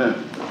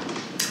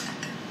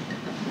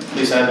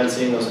 Lisa, I've been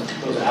seeing those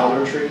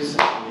alder trees in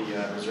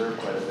the reserve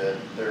quite a bit.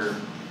 They're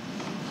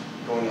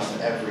going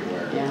on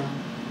everywhere. Yeah.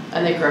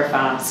 And they grow It's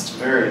fast.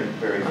 very,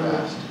 very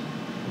fast.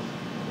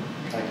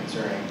 Kind of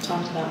concerning.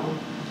 Talk to that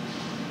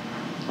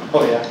one.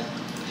 Oh, yeah.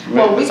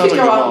 Well, we It sounds could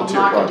like go a out and volunteer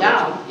knock them project.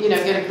 down, you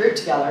know, get a group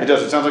together. It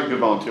does, it sounds like a good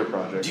volunteer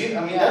project. Do you,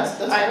 I mean, Yeah.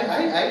 that's, I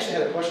actually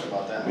had a question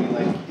about that. I mean,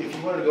 like, if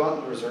you wanted to go out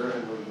in the reserve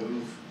and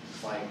remove,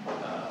 like,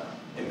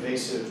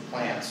 invasive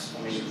plants,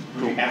 I mean,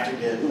 would you have to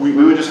get? We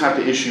would just have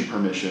to issue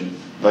permission,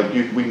 like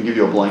we can give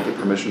you a blanket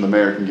permission, the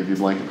mayor can give you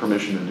blanket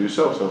permission to do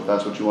so. So if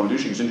that's what you wanna do,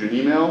 she can send you an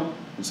email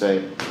and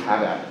say,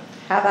 have at it.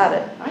 Have at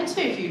it. I'd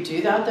say if you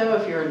do that though,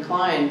 if you're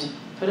inclined,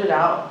 put it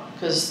out,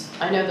 cause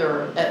I know there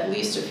are at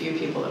least a few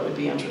people that would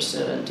be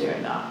interested in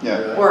doing that.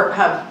 Yeah, Or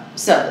have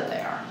said that they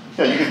are.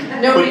 yeah, you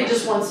can. Nobody but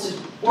just wants to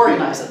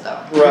organize it though.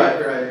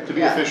 Right. To be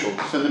Yeah. official,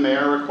 send the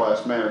mayor a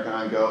request, mayor, can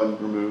I go and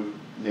remove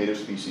native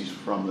species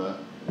from the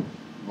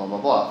blah, blah,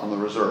 blah, from the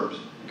reserves?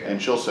 Okay.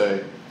 And she'll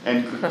say,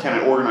 and can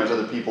I organize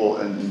other people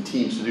and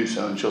teams to do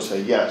so? And she'll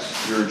say,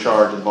 yes, you're in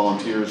charge of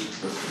volunteers,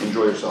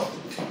 enjoy yourself.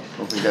 I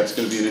don't think that's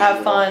gonna be an issue Have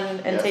at all.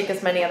 fun and Yeah. take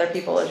as many other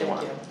people as you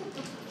want.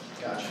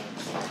 Gotcha.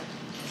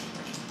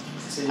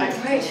 See, Right.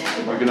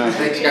 Well, good night.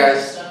 Thanks,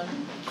 guys.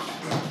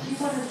 You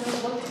wanna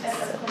go look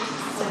at the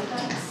place like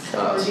that?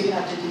 Uh, Or do you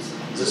have to do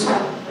something? is this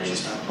one? Or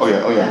just not? Oh,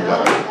 yeah, you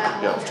got it.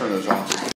 Yeah, let's turn those on.